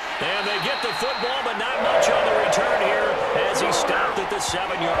 And they get the football, but not much on the return here as he stopped at the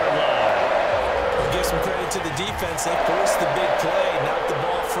 7-yard line. I'll give some credit to the defense. They forced the big play, knocked the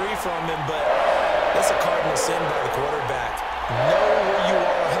ball free from him, but that's a cardinal sin by the quarterback. Know where you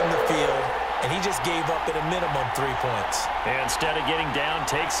are on the field, and he just gave up at a minimum 3 points. And instead of getting down,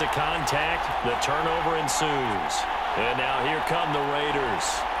 takes the contact. The turnover ensues. And now here come the Raiders.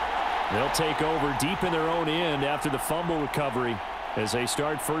 They'll take over deep in their own end after the fumble recovery as they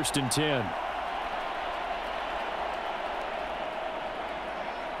start 1st and 10.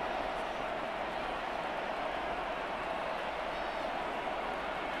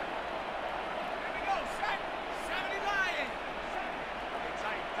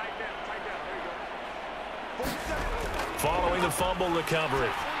 Following the fumble recovery,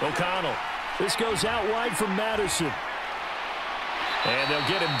 O'Connell. This goes out wide from Madison. And they'll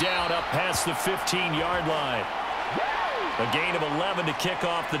get him down up past the 15-yard line. A gain of 11 to kick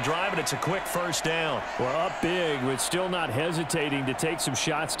off the drive, and it's a quick first down. Well, up big, but still not hesitating to take some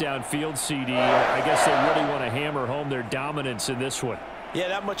shots downfield, CD. I guess they really want to hammer home their dominance in this one. Yeah,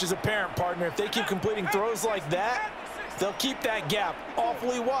 that much is apparent, partner. If they keep completing throws like that, they'll keep that gap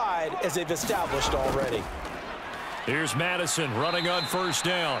awfully wide as they've established already. Here's Madison running on first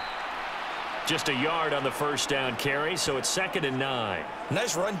down. Just a yard on the first down carry, so it's 2nd and 9.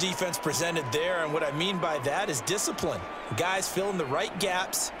 Nice run defense presented there, and what I mean by that is discipline. Guys filling the right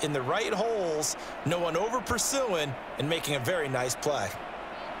gaps in the right holes, no one over pursuing, and making a very nice play.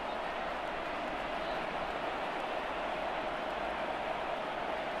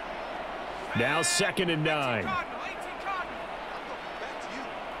 Now 2nd and 9.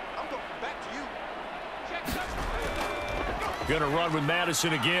 Going to run with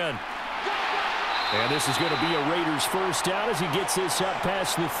Madison again. And this is going to be a Raiders first down as he gets this up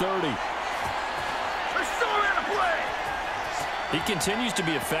past the 30. He continues to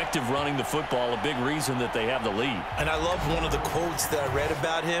be effective running the football, a big reason that they have the lead. And I love one of the quotes that I read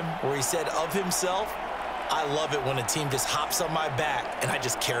about him where he said of himself, "I love it when a team just hops on my back and I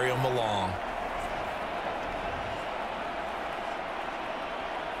just carry them along."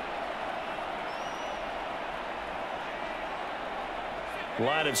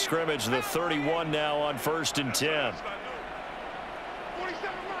 Line of scrimmage, the 31 now on 1st and 10.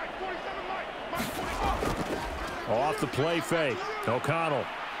 Off the play fake, O'Connell.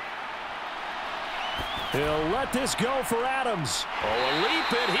 He'll let this go for Adams. Oh, a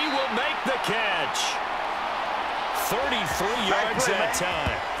leap, and he will make the catch. 33 yards that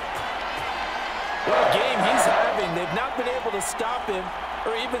time. What a game he's having. They've not been able to stop him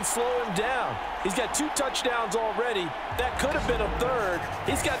or even slow him down. He's got 2 touchdowns already. That could have been a 3rd.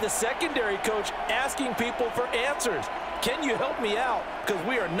 He's got the secondary coach asking people for answers. Can you help me out? Because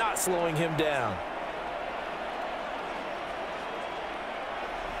we are not slowing him down.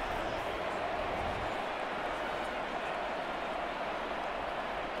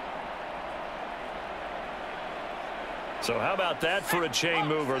 So how about that for a chain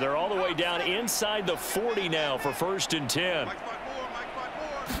mover? They're all the way down inside the 40 now for 1st and 10.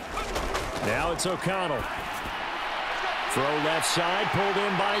 Now it's O'Connell. Throw left side, pulled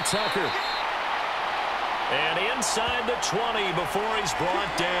in by Tucker. And inside the 20 before he's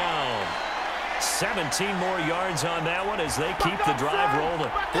brought down. 17 more yards on that one as they keep the drive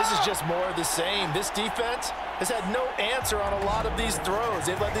rolling. This is just more of the same. This defense has had no answer on a lot of these throws.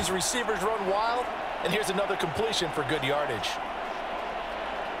 They've let these receivers run wild, and here's another completion for good yardage.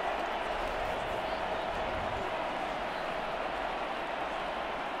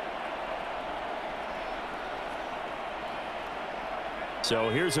 So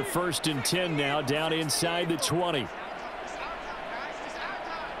here's a 1st and 10 now down inside the 20.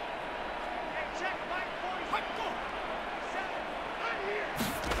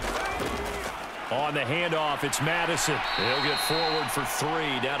 On the handoff, it's Madison. He'll get forward for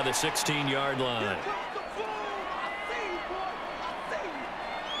 3 down to the 16-yard line.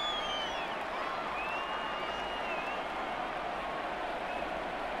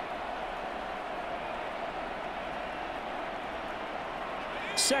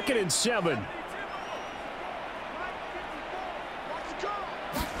 2nd and 7.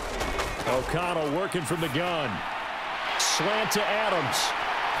 O'Connell working from the gun. Slant to Adams.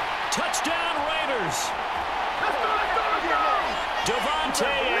 Touchdown Raiders. Devontae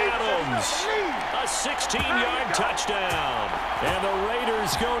Adams. A 16-yard touchdown. And the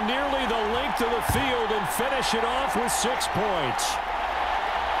Raiders go nearly the length of the field and finish it off with 6 points.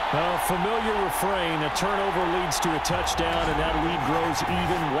 A familiar refrain. A turnover leads to a touchdown, and that lead grows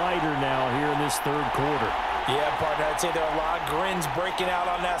even wider now here in this 3rd quarter. Yeah, partner, I'd say there are a lot of grins breaking out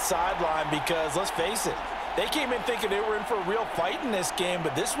on that sideline because, let's face it, they came in thinking they were in for a real fight in this game,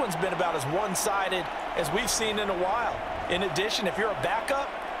 but this one's been about as one-sided as we've seen in a while. In addition, if you're a backup,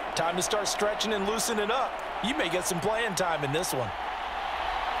 time to start stretching and loosening up. You may get some playing time in this one.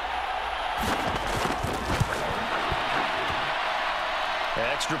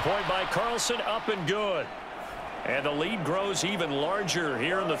 Extra point by Carlson, up and good. And the lead grows even larger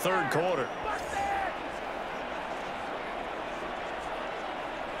here in the 3rd quarter.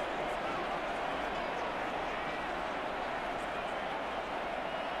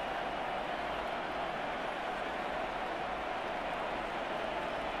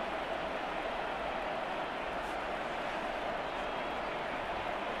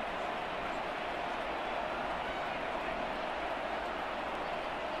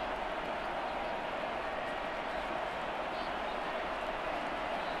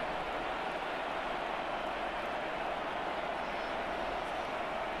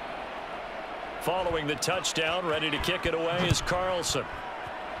 Following the touchdown, ready to kick it away is Carlson.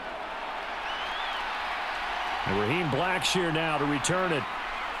 And Raheem Blackshear now to return it.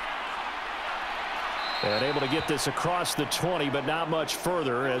 And able to get this across the 20, but not much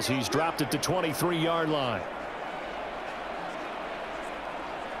further as he's dropped it to 23-yard line.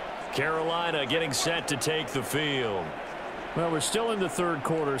 Carolina getting set to take the field. Well, we're still in the 3rd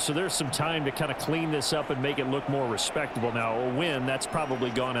quarter, so there's some time to kind of clean this up and make it look more respectable. Now, a win, that's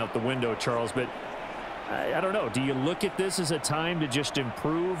probably gone out the window, Charles, but I don't know. Do you look at this as a time to just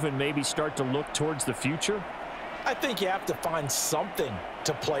improve and maybe start to look towards the future? I think you have to find something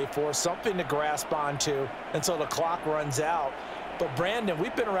to play for, something to grasp onto until the clock runs out. But, Brandon,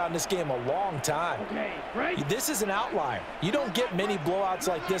 we've been around this game a long time. Okay, right. This is an outlier. You don't get many blowouts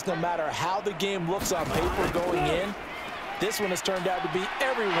like this no matter how the game looks on paper going in. This one has turned out to be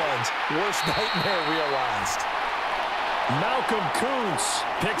everyone's worst nightmare realized. Malcolm Kuntz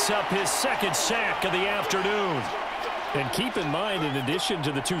picks up his 2nd sack of the afternoon. And keep in mind, in addition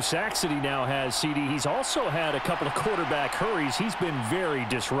to the 2 sacks that he now has, CD, he's also had a couple of quarterback hurries. He's been very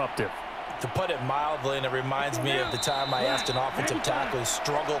disruptive. To put it mildly, and it reminds me of the time I asked an offensive tackle who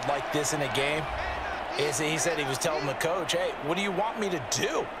struggled like this in a game. He said he was telling the coach, hey, what do you want me to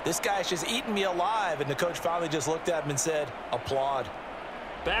do? This guy's just eating me alive. And the coach finally just looked at him and said, applaud.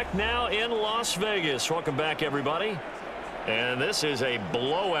 Back now in Las Vegas. Welcome back, everybody. And this is a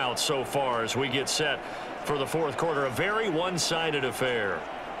blowout so far as we get set for the 4th quarter. A very one-sided affair.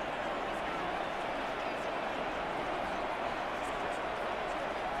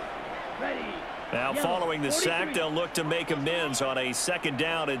 Ready. Now, following the sack, they'll look to make amends on a 2nd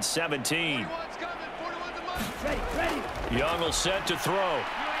down and 17. Ready, ready. Young will set to throw.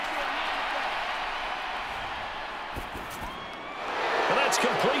 And that's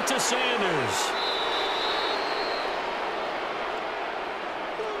complete to Sanders.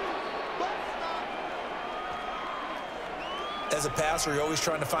 As a passer, you're always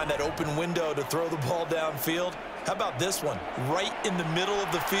trying to find that open window to throw the ball downfield. How about this one? Right in the middle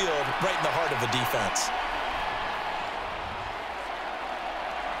of the field, right in the heart of the defense.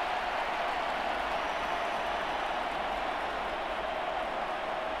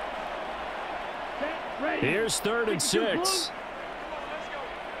 Here's 3rd and 6.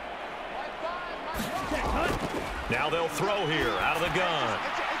 Now they'll throw here out of the gun.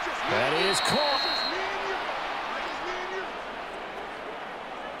 That is caught.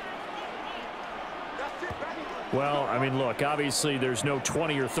 Well, I mean, look, obviously there's no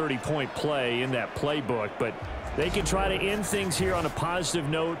 20 or 30-point play in that playbook, but they can try to end things here on a positive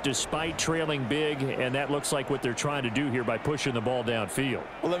note despite trailing big, and that looks like what they're trying to do here by pushing the ball downfield.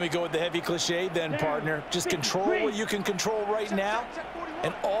 Well, let me go with the heavy cliche then, partner. Just control what you can control right now,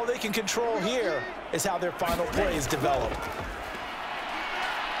 and all they can control here is how their final plays develop.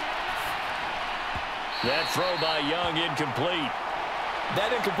 That throw by Young incomplete.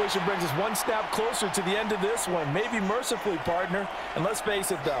 That incompletion brings us one snap closer to the end of this one, maybe mercifully, partner. And let's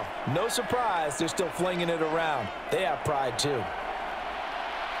face it, though, no surprise, they're still flinging it around. They have pride, too.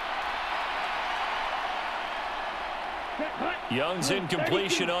 Young's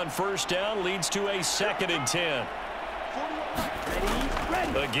incompletion on 1st down leads to a 2nd and 10. Ready, ready.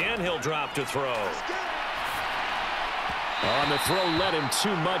 Again, he'll drop to throw. On the throw, let him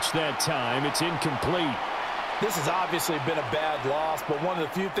too much that time. It's incomplete. This has obviously been a bad loss, but one of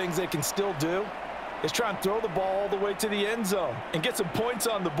the few things they can still do is try and throw the ball all the way to the end zone and get some points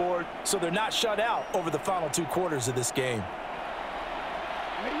on the board so they're not shut out over the final 2 quarters of this game.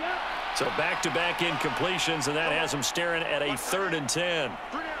 So back-to-back incompletions, and that has them staring at a 3rd and 10.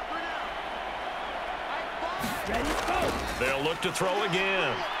 They'll look to throw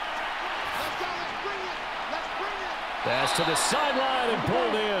again. Pass to the sideline and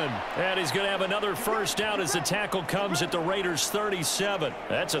pulled in. And he's going to have another first down as the tackle comes at the Raiders' 37.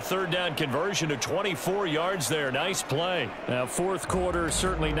 That's a 3rd down conversion of 24 yards there. Nice play. Now, 4th quarter,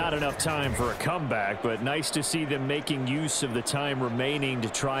 certainly not enough time for a comeback, but nice to see them making use of the time remaining to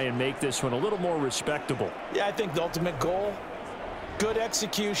try and make this one a little more respectable. Yeah, I think the ultimate goal, good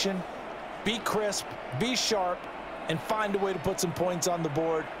execution, be crisp, be sharp, and find a way to put some points on the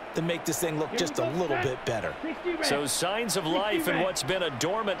board to make this thing look just a little bit better. So signs of life in what's been a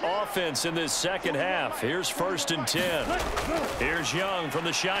dormant offense in this second half. Here's 1st and 10. Here's Young from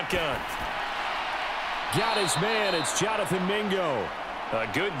the shotgun. Got his man. It's Jonathan Mingo. A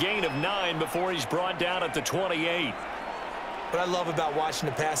good gain of 9 before he's brought down at the 28. What I love about watching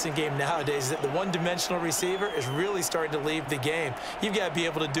the passing game nowadays is that the one-dimensional receiver is really starting to leave the game. You've got to be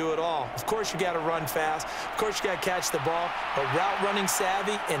able to do it all. Of course, you got to run fast. Of course, you got to catch the ball. But route running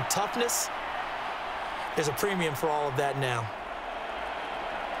savvy and toughness, there's a premium for all of that now.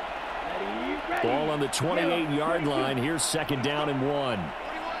 Ball on the 28-yard line. Here's 2nd down and 1.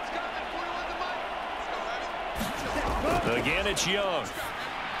 Again, it's Young.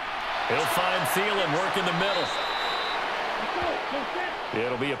 He'll find Thielen working the middle.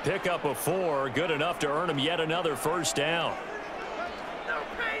 It'll be a pickup of 4, good enough to earn him yet another first down. No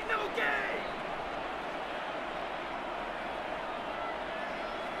pain, no gain.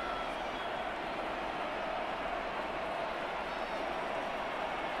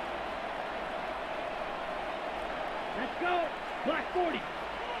 Let's go. Black 40.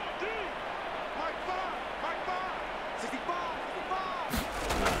 Mike 5,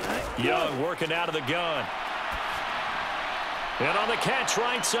 65. Young working out of the gun. And on the catch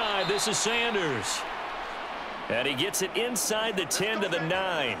right side, this is Sanders. And he gets it inside the 10 to the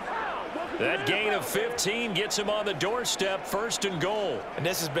 9. That gain of 15 gets him on the doorstep, 1st and goal. And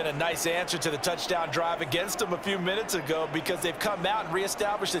this has been a nice answer to the touchdown drive against them a few minutes ago because they've come out and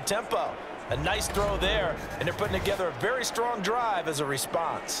reestablished the tempo. A nice throw there, and they're putting together a very strong drive as a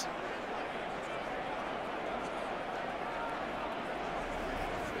response.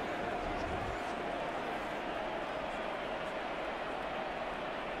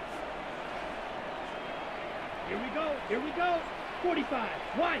 Here we go. 45.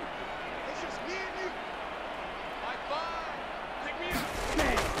 White. It's just me and you. Mike 5. Pick me up.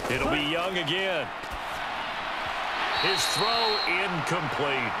 It'll be Young again. His throw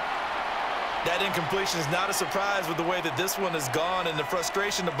incomplete. That incompletion is not a surprise with the way that this one has gone, and the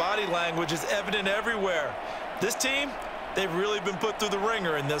frustration of body language is evident everywhere. This team, they've really been put through the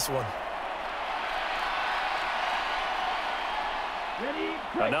ringer in this one. Ready,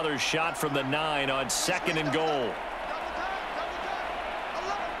 break. Another shot from the 9 on 2nd and goal.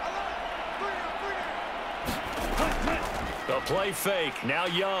 The play fake. Now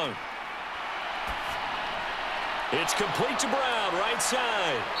Young. It's complete to Brown, right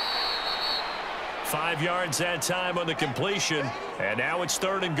side. 5 yards that time on the completion, and now it's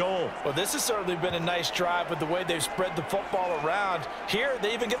 3rd and goal. Well, this has certainly been a nice drive with the way they've spread the football around. Here,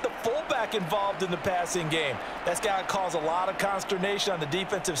 they even get the fullback involved in the passing game. That's got to cause a lot of consternation on the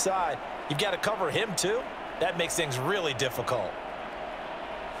defensive side. You've got to cover him, too. That makes things really difficult.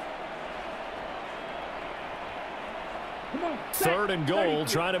 3rd and goal,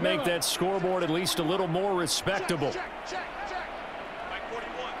 trying to make that scoreboard at least a little more respectable. Check. Mike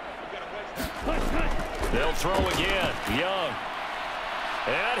 41. You got a wedge. They'll throw again. Young.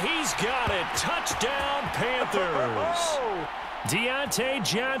 And he's got it. Touchdown, Panthers. Deontay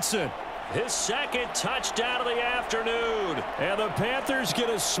Johnson, his 2nd touchdown of the afternoon. And the Panthers get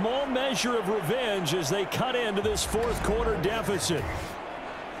a small measure of revenge as they cut into this 4th quarter deficit.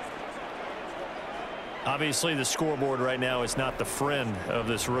 Obviously, the scoreboard right now is not the friend of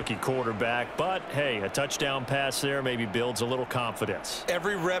this rookie quarterback, but, hey, a touchdown pass there maybe builds a little confidence.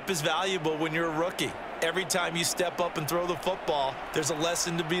 Every rep is valuable when you're a rookie. Every time you step up and throw the football, there's a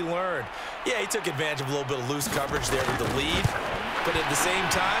lesson to be learned. Yeah, he took advantage of a little bit of loose coverage there with the lead, but at the same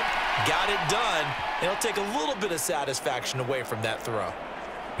time, got it done, and he'll take a little bit of satisfaction away from that throw.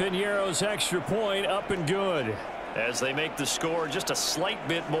 Piñeiro's extra point up and good. As they make the score just a slight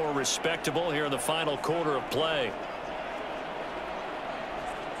bit more respectable here in the final quarter of play.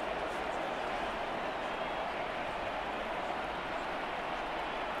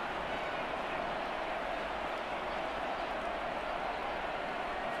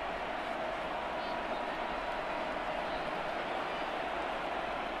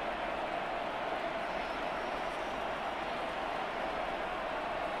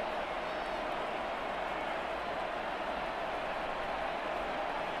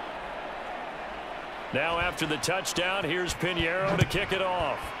 Now after the touchdown, here's Pinheiro to kick it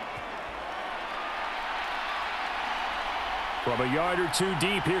off. From a yard or two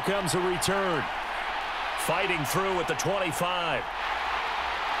deep, here comes a return. Fighting through at the 25.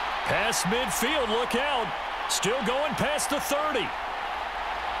 Past midfield, look out. Still going past the 30.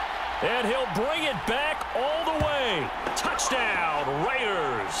 And he'll bring it back all the way. Touchdown,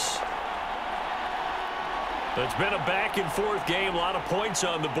 Raiders. It's been a back-and-forth game, a lot of points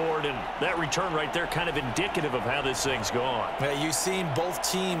on the board, and that return right there kind of indicative of how this thing's gone. Yeah, you've seen both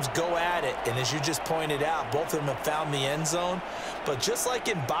teams go at it, and as you just pointed out, both of them have found the end zone. But just like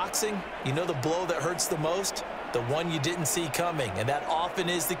in boxing, you know the blow that hurts the most? The one you didn't see coming, and that often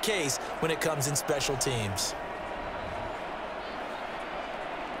is the case when it comes in special teams.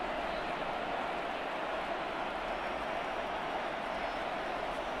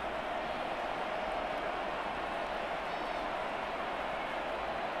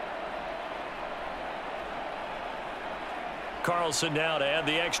 Carlson now to add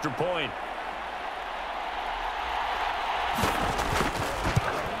the extra point.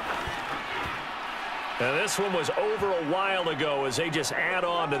 And this one was over a while ago as they just add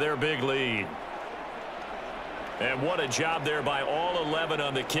on to their big lead. And what a job there by all 11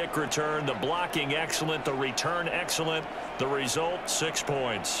 on the kick return. The blocking excellent, the return excellent. The result, 6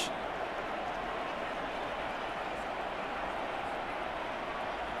 points.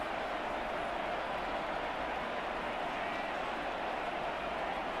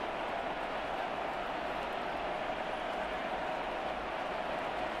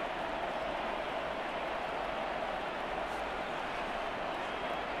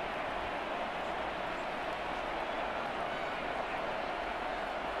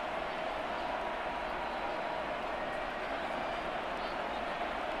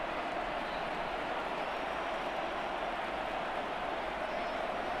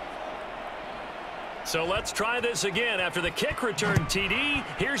 So let's try this again. After the kick return TD,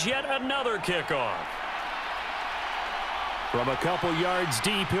 here's yet another kickoff. From a couple yards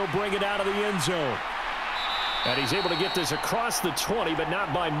deep, he'll bring it out of the end zone. And he's able to get this across the 20, but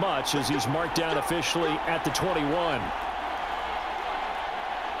not by much as he's marked down officially at the 21.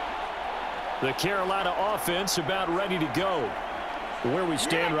 The Carolina offense about ready to go. Where we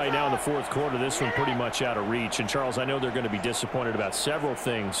stand right now in the fourth quarter, this one pretty much out of reach. And, Charles, I know they're going to be disappointed about several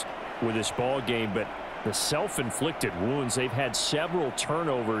things with this ball game, but the self-inflicted wounds, they've had several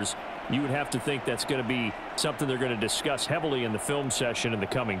turnovers. You would have to think that's going to be something they're going to discuss heavily in the film session in the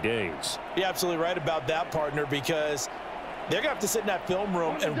coming days. You're absolutely right about that, partner, because they're going to have to sit in that film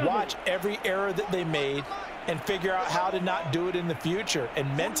room and watch every error that they made and figure out how to not do it in the future.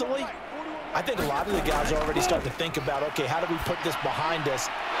 And mentally, I think a lot of the guys are already starting to think about, okay, how do we put this behind us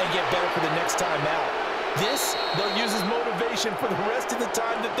and get better for the next time out? This, they'll use as motivation for the rest of the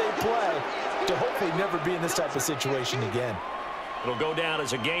time that they play to hopefully never be in this type of situation again. It'll go down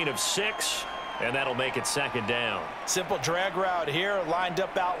as a gain of 6, and that'll make it second down. Simple drag route here, lined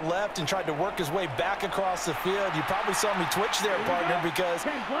up out left and tried to work his way back across the field. You probably saw me twitch there, partner, because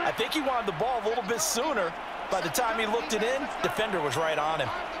I think he wanted the ball a little bit sooner. By the time he looked it in, defender was right on him.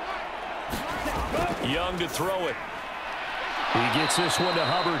 Young to throw it. He gets this one to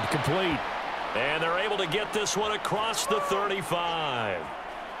Hubbard, complete. And they're able to get this one across the 35.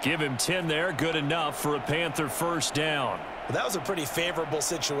 Give him 10 there, good enough for a Panther first down. Well, that was a pretty favorable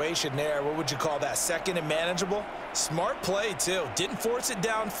situation there. What would you call that? Second and manageable? Smart play, too. Didn't force it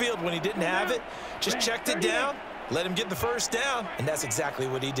downfield when he didn't have it. Just checked it down, let him get the first down, and that's exactly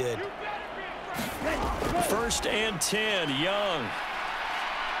what he did. First and 10, Young.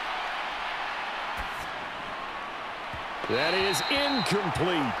 That is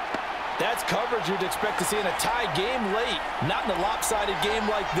incomplete. That's coverage you'd expect to see in a tie game late. Not in a lopsided game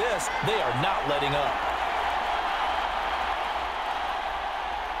like this. They are not letting up.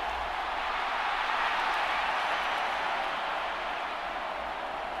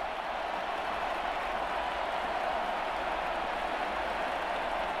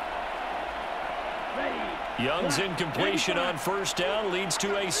 Young's incompletion on first down leads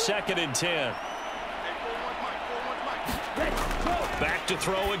to a 2nd and 10. Back to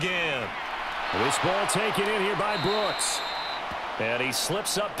throw again. This ball taken in here by Brooks. And he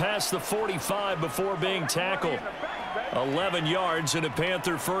slips up past the 45 before being tackled. 11 yards and a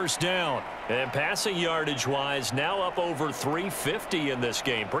Panther first down. And passing yardage-wise, now up over 350 in this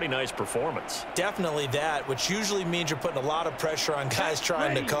game. Pretty nice performance. Definitely that, which usually means you're putting a lot of pressure on guys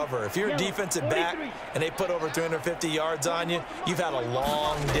trying to cover. If you're a defensive back and they put over 350 yards on you, you've had a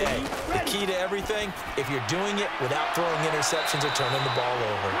long day. The key to everything, if you're doing it without throwing interceptions or turning the ball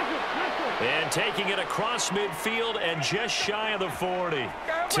over. And taking it across midfield and just shy of the 40.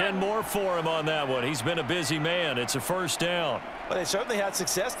 10 more for him on that one. He's been a busy man. It's a first down. Well, they certainly had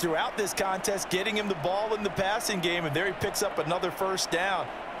success throughout this contest, getting him the ball in the passing game, and there he picks up another first down.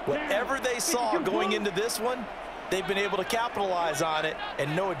 Whatever they saw going into this one, they've been able to capitalize on it,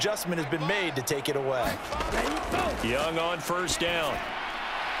 and no adjustment has been made to take it away. Young on first down.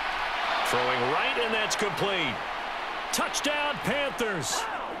 Throwing right, and that's complete. Touchdown, Panthers.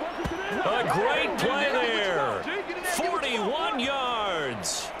 A great play there. 41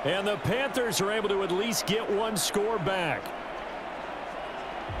 yards. And the Panthers are able to at least get one score back.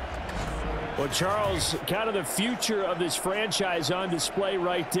 Well, Charles, kind of the future of this franchise on display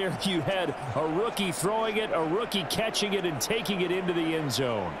right there. You had a rookie throwing it, a rookie catching it, and taking it into the end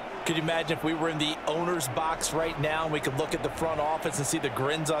zone. Could you imagine if we were in the owner's box right now and we could look at the front office and see the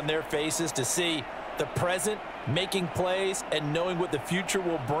grins on their faces, to see the present making plays and knowing what the future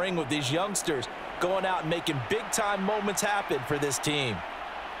will bring with these youngsters going out and making big-time moments happen for this team.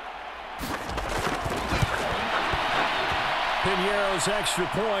 Piñeiro's extra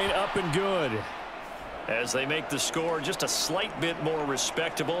point up and good. As they make the score just a slight bit more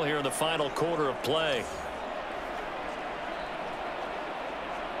respectable here in the final quarter of play.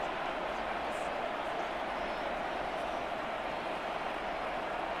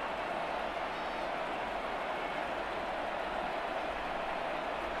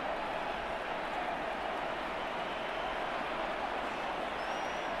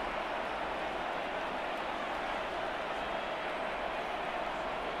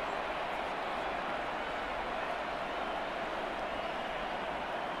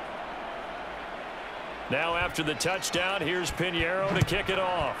 Now after the touchdown, here's Piñeiro to kick it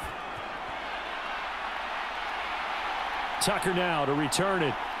off. Tucker now to return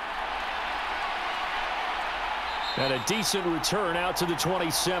it. And a decent return out to the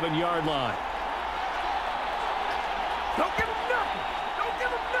 27-yard line. Don't give him nothing. Don't give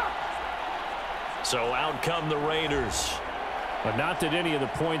him nothing. So out come the Raiders. But not that any of the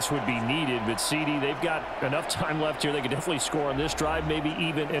points would be needed, but CD, they've got enough time left here. They could definitely score on this drive, maybe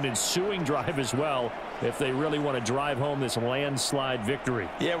even an ensuing drive as well, if they really want to drive home this landslide victory.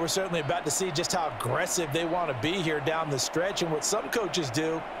 Yeah, we're certainly about to see just how aggressive they want to be here down the stretch. And what some coaches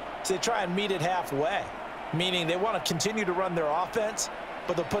do is they try and meet it halfway, meaning they want to continue to run their offense,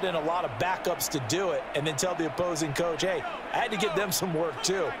 but they'll put in a lot of backups to do it and then tell the opposing coach, hey, I had to give them some work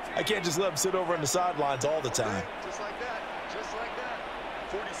too. I can't just let them sit over on the sidelines all the time. Just like that. Just like that.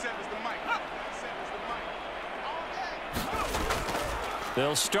 47 is the mic. 47 is the mic.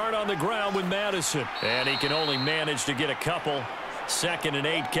 They'll start on the ground with Madison. And he can only manage to get a couple. 2nd and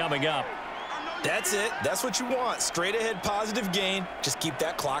 8 coming up. That's it. That's what you want. Straight ahead positive gain. Just keep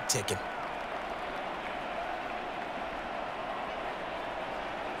that clock ticking.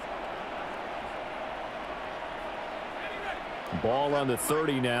 Ball on the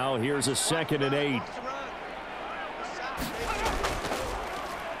 30 now. Here's a 2nd and 8.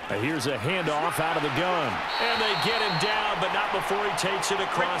 Here's a handoff out of the gun. And they get him down, but not before he takes it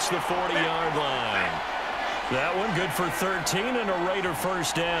across the 40-yard line. That one good for 13 and a Raider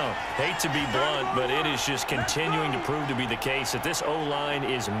first down. Hate to be blunt, but it is just continuing to prove to be the case that this O-line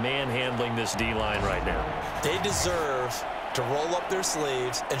is manhandling this D-line right now. They deserve to roll up their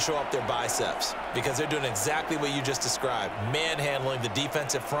sleeves and show up their biceps, because they're doing exactly what you just described, manhandling the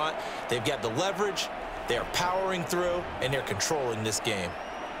defensive front. They've got the leverage, they're powering through, and they're controlling this game.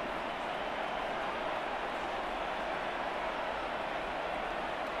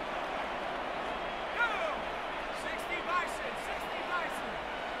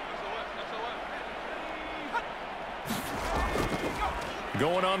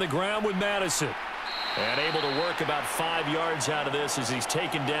 Going on the ground with Madison. And able to work about 5 yards out of this as he's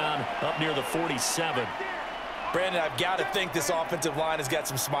taken down up near the 47. Brandon, I've got to think this offensive line has got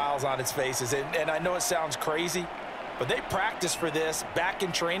some smiles on its faces. And I know it sounds crazy, but they practiced for this back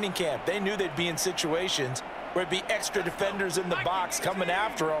in training camp. They knew they'd be in situations where it'd be extra defenders in the box coming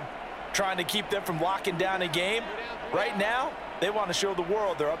after them, trying to keep them from locking down a game. Right now, they want to show the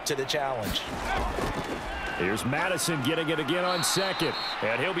world they're up to the challenge. Here's Madison getting it again on 2nd.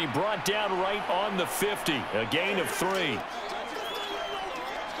 And he'll be brought down right on the 50. A gain of 3.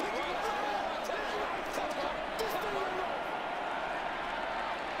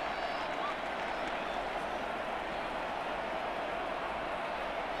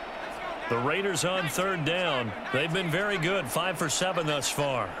 The Raiders on 3rd down. They've been very good, 5 for 7 thus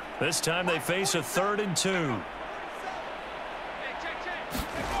far. This time they face a 3rd and 2.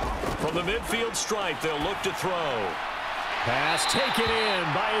 From the midfield stripe, they'll look to throw. Pass taken in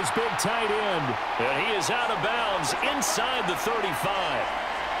by his big tight end. And he is out of bounds inside the 35.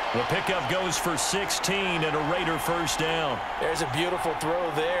 The pickup goes for 16 and a Raider first down. There's a beautiful throw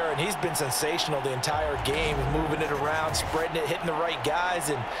there, and he's been sensational the entire game, moving it around, spreading it, hitting the right guys.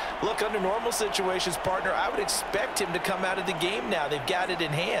 And look, under normal situations, partner, I would expect him to come out of the game now. They've got it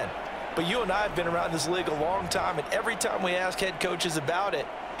in hand. But you and I have been around this league a long time, and every time we ask head coaches about it,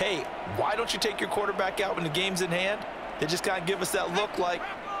 hey, why don't you take your quarterback out when the game's in hand? They just kind of give us that look like,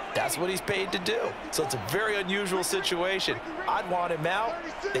 that's what he's paid to do. So it's a very unusual situation. I'd want him out.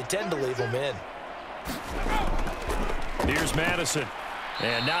 They tend to leave him in. Here's Madison.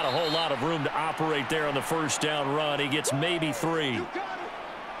 And not a whole lot of room to operate there on the first down run. He gets maybe 3.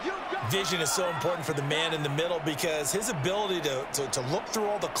 Vision is so important for the man in the middle because his ability to look through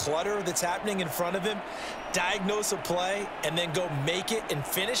all the clutter that's happening in front of him, diagnose a play, and then go make it and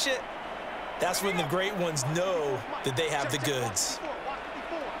finish it, that's when the great ones know that they have the goods.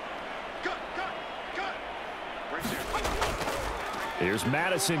 Here's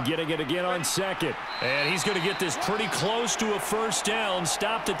Madison getting it again on second. And he's going to get this pretty close to a first down.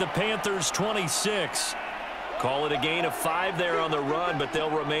 Stopped at the Panthers' 26. Call it a gain of 5 there on the run, but they'll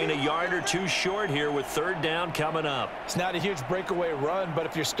remain a yard or 2 short here with third down coming up. It's not a huge breakaway run, but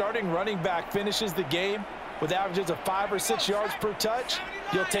if your starting running back finishes the game with averages of 5 or 6 yards per touch,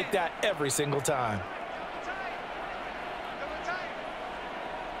 you'll take that every single time.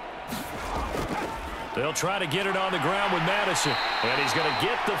 They'll try to get it on the ground with Madison. And he's going to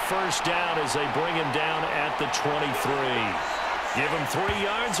get the first down as they bring him down at the 23. Give him 3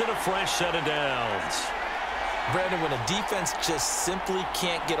 yards and a fresh set of downs. Brandon, when a defense just simply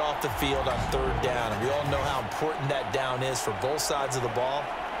can't get off the field on third down, and we all know how important that down is for both sides of the ball,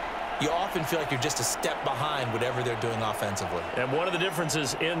 you often feel like you're just a step behind whatever they're doing offensively. And one of the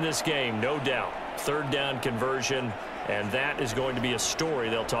differences in this game, no doubt, third down conversion, and that is going to be a story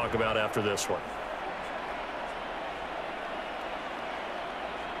they'll talk about after this one.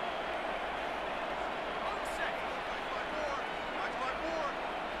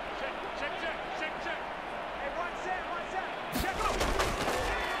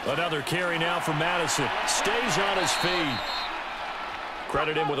 Another carry now for Madison. Stays on his feet.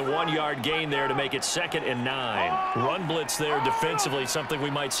 Credit him with a 1-yard gain there to make it 2nd and 9. Run blitz there defensively, something we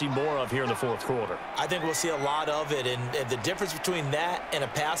might see more of here in the fourth quarter. I think we'll see a lot of it, and the difference between that and a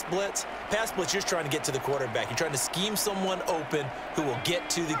pass blitz, you're just trying to get to the quarterback. You're trying to scheme someone open who will get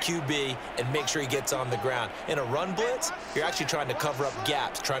to the QB and make sure he gets on the ground. In a run blitz, you're actually trying to cover up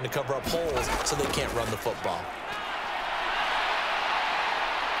gaps, trying to cover up holes so they can't run the football.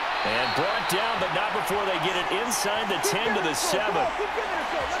 And brought down, but not before they get it inside the 10 to the 7.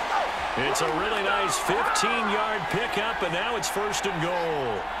 It's a really nice 15-yard pickup, and now it's 1st and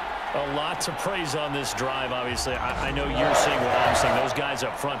goal. A lot to praise on this drive, obviously. I know you're seeing what I'm seeing. Those guys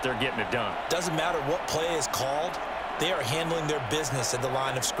up front, they're getting it done. Doesn't matter what play is called. They are handling their business at the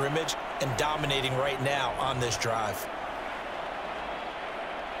line of scrimmage and dominating right now on this drive.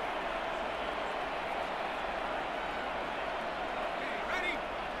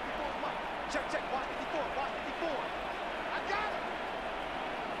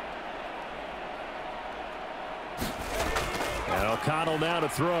 O'Connell now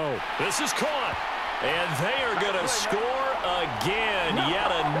to throw. This is caught. And they are going to score again. Yet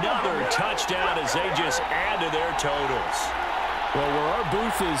another touchdown as they just add to their totals. Well, where our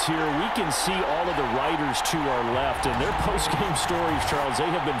booth is here, we can see all of the writers to our left. And their post-game stories, Charles, they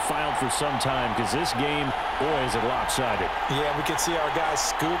have been filed for some time because this game, boy, is it lopsided. Yeah, we can see our guy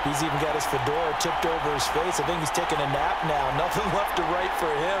Scoop. He's even got his fedora tipped over his face. I think he's taking a nap now. Nothing left to write for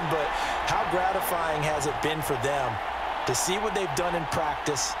him, but how gratifying has it been for them to see what they've done in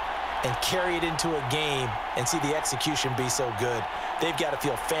practice and carry it into a game and see the execution be so good. They've got to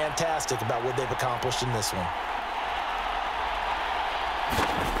feel fantastic about what they've accomplished in this one.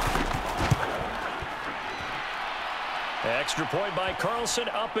 Extra point by Carlson,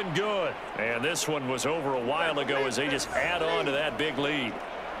 up and good. And this one was over a while ago as they just add on to that big lead.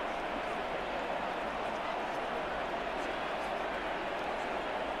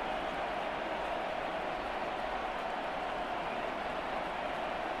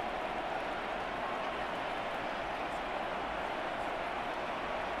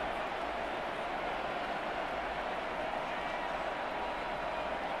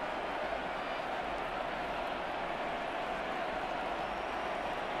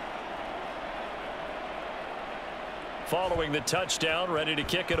 Following the touchdown, ready to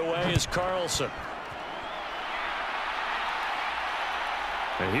kick it away is Carlson.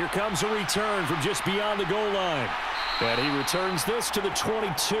 And here comes a return from just beyond the goal line. And he returns this to the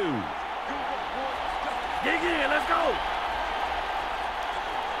 22. Dig in, let's go.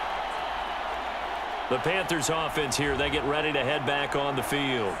 The Panthers offense here, they get ready to head back on the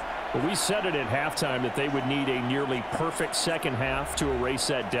field. Well, we said it at halftime that they would need a nearly perfect second half to erase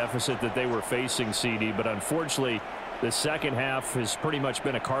that deficit that they were facing, CD. But unfortunately, the second half has pretty much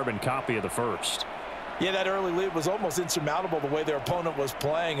been a carbon copy of the first. Yeah, that early lead was almost insurmountable the way their opponent was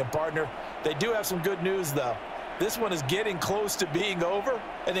playing. And, partner, they do have some good news, though. This one is getting close to being over,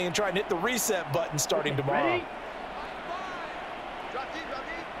 and they can try and hit the reset button starting tomorrow. Ready?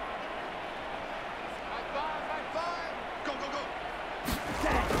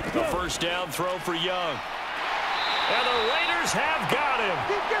 The first down throw for Young. And the Raiders have got him.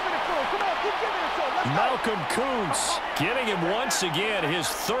 Keep giving it to him. Come on, keep giving it to him. Let's go. Malcolm Kuntz getting him once again, his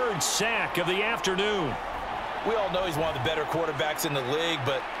third sack of the afternoon. We all know he's one of the better quarterbacks in the league,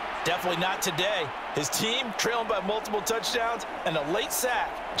 but definitely not today. His team trailing by multiple touchdowns and a late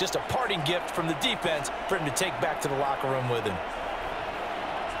sack. Just a parting gift from the defense for him to take back to the locker room with him.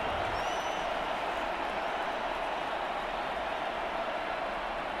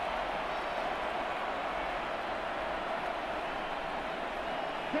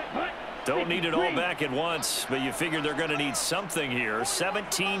 Don't need it all back at once, but you figure they're going to need something here.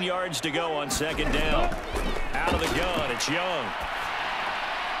 17 yards to go on second down. Out of the gun, it's Young.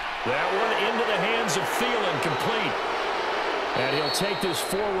 That one into the hands of Thielen, complete. And he'll take this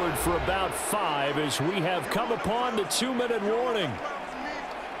forward for about 5 as we have come upon the 2-minute warning.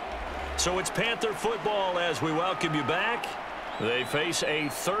 So it's Panther football as we welcome you back. They face a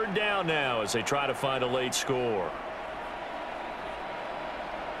third down now as they try to find a late score.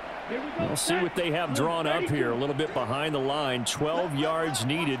 We'll see what they have drawn up here. A little bit behind the line. 12 yards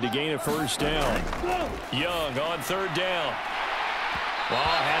needed to gain a first down. Young on third down. Well,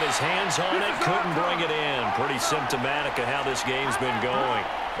 had his hands on it, couldn't bring it in. Pretty symptomatic of how this game's been going.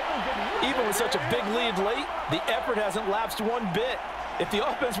 Even with such a big lead late, the effort hasn't lapsed one bit. If the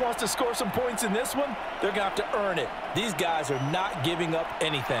offense wants to score some points in this one, they're going to have to earn it. These guys are not giving up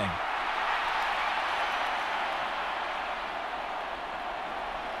anything.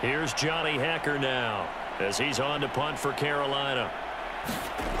 Here's Johnny Hacker now as he's on to punt for Carolina.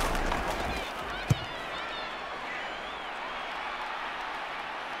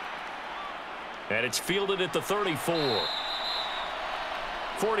 And it's fielded at the 34.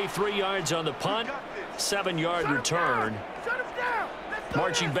 43 yards on the punt, 7-yard return.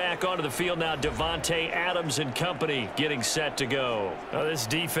 Marching back onto the field now, Devontae Adams and company getting set to go. Now, this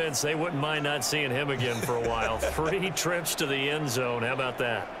defense, they wouldn't mind not seeing him again for a while. 3 trips to the end zone. How about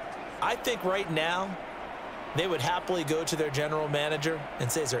that? I think right now they would happily go to their general manager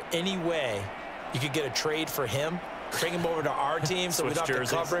and say, is there any way you could get a trade for him? Bring him over to our team so we don't have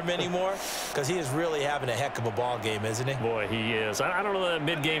to cover him anymore? Because he is really having a heck of a ball game, isn't he? Boy, he is. I don't know that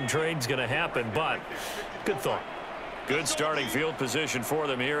mid-game trade's going to happen, but good thought. Good starting field position for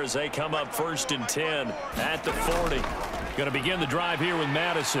them here as they come up 1st and 10 at the 40. Going to begin the drive here with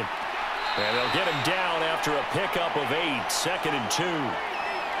Madison. And they'll get him down after a pickup of 8, 2nd and 2.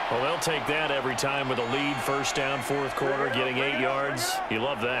 Well, they'll take that every time with a lead, first down, 4th quarter, getting 8 yards. You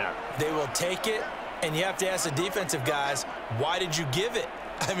love that. They will take it, and you have to ask the defensive guys, why did you give it?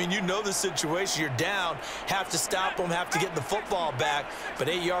 I mean, you know the situation. You're down, have to stop them, have to get the football back, but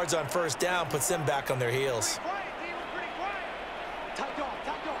 8 yards on first down puts them back on their heels.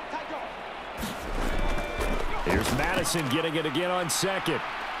 Here's Madison getting it again on second.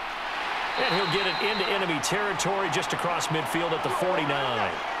 And he'll get it into enemy territory just across midfield at the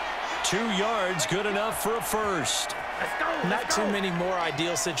 49. 2 yards, good enough for a first. Not too many more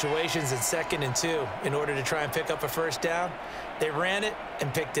ideal situations in 2nd and 2 in order to try and pick up a first down. They ran it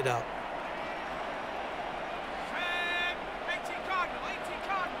and picked it up.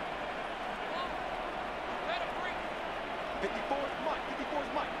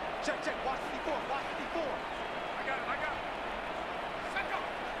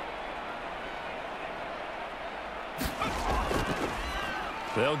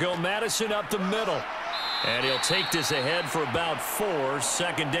 They'll go Madison up the middle. And he'll take this ahead for about 4.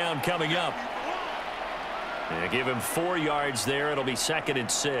 2nd down coming up. And give him 4 yards there. It'll be 2nd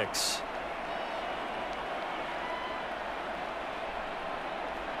and 6.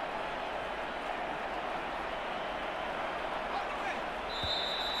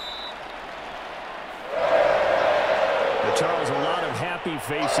 Charles, a lot of happy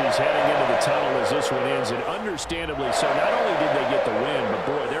faces heading into the tunnel as this one ends, and understandably so. Not only did they get the win, but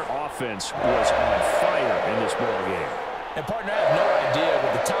boy, their offense was on fire in this ball game. And, partner, I have no idea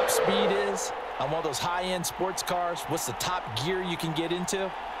what the top speed is on one of those high-end sports cars. What's the top gear you can get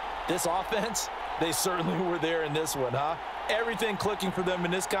into? This offense, they certainly were there in this one, huh? Everything clicking for them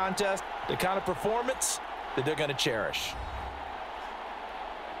in this contest, the kind of performance that they're going to cherish.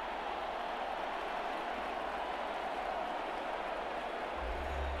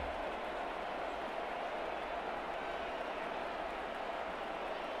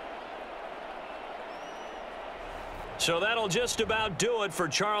 So that'll just about do it for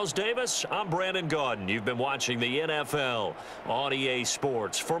Charles Davis. I'm Brandon Gaudin. You've been watching the NFL on EA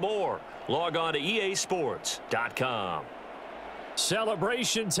Sports. For more, log on to easports.com.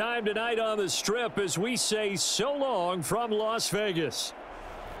 Celebration time tonight on the Strip as we say so long from Las Vegas.